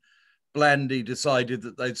when Blandy decided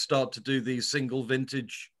that they'd start to do these single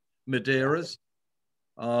vintage Madeiras.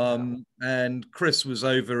 And Chris was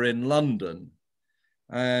over in London,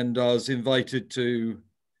 and I was invited to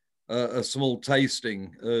a small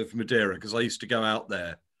tasting of Madeira because I used to go out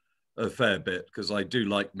there a fair bit because I do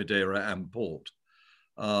like Madeira and port.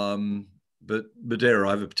 But Madeira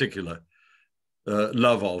I have a particular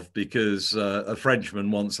love of because a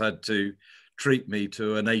Frenchman once had to treat me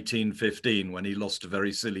to an 1815 when he lost a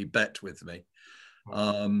very silly bet with me.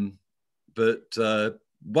 But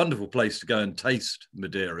wonderful place to go and taste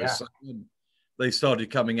Madeira. So when they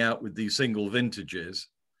started coming out with these single vintages,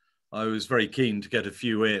 I was very keen to get a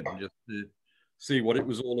few in just to see what it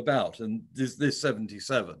was all about. And this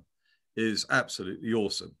 77 is absolutely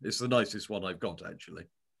awesome. It's the nicest one I've got, actually.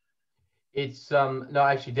 It's no,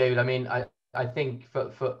 actually, David, I mean, I think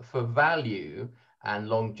for value and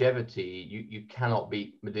longevity, you cannot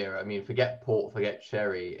beat Madeira. I mean, forget port, forget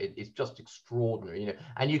sherry. It's just extraordinary, you know.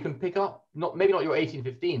 And you can pick up maybe not your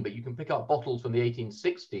 1815, but you can pick up bottles from the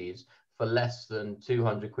 1860s for less than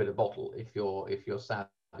 200 quid a bottle if you're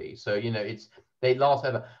savvy. So you know, they last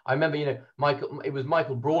ever. I remember, you know, it was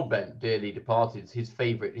Michael Broadbent, dearly departed. His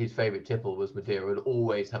favorite tipple was Madeira. Would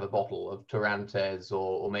always have a bottle of Torrantes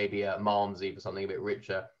or maybe a Malmsey for something a bit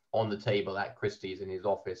richer on the table at Christie's in his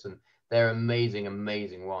office, and they're amazing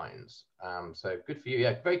wines. So good for you.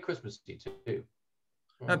 Yeah, very Christmassy too.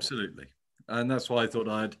 Absolutely, and that's why I thought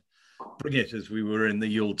I'd bring it as we were in the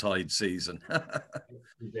Yuletide season.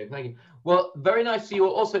 Thank you. Well, very nice to see you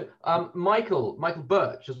all. Also, Michael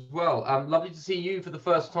Birch as well. Lovely to see you for the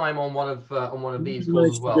first time on one of these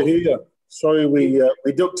calls as well. To be here. Sorry, we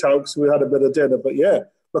ducked out because we had a bit of dinner, but yeah,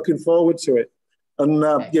 looking forward to it. And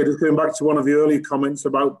just going back to one of your earlier comments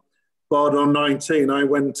about Bordeaux 19, I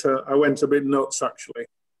went a bit nuts actually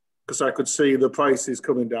because I could see the prices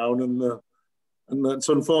coming down, and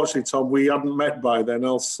so unfortunately, Tom, we hadn't met by then.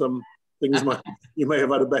 Else, you may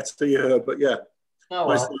have had a better year. But yeah, Oh,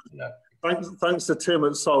 well, no. Thanks to Tim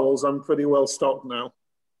at Sorrels, I'm pretty well stocked now.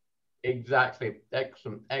 Exactly.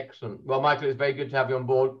 Excellent. Excellent. Well, Michael, it's very good to have you on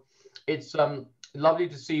board. It's lovely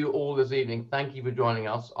to see you all this evening. Thank you for joining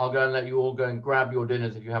us. I'll go and let you all go and grab your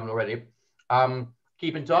dinners if you haven't already.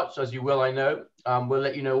 Keep in touch, as you will, I know. We'll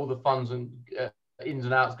let you know all the funs and ins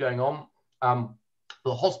and outs going on. For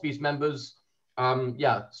the hospice members,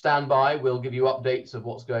 yeah, stand by. We'll give you updates of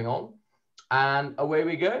what's going on. And away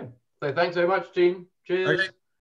we go. So thanks very much, team. Cheers. Okay.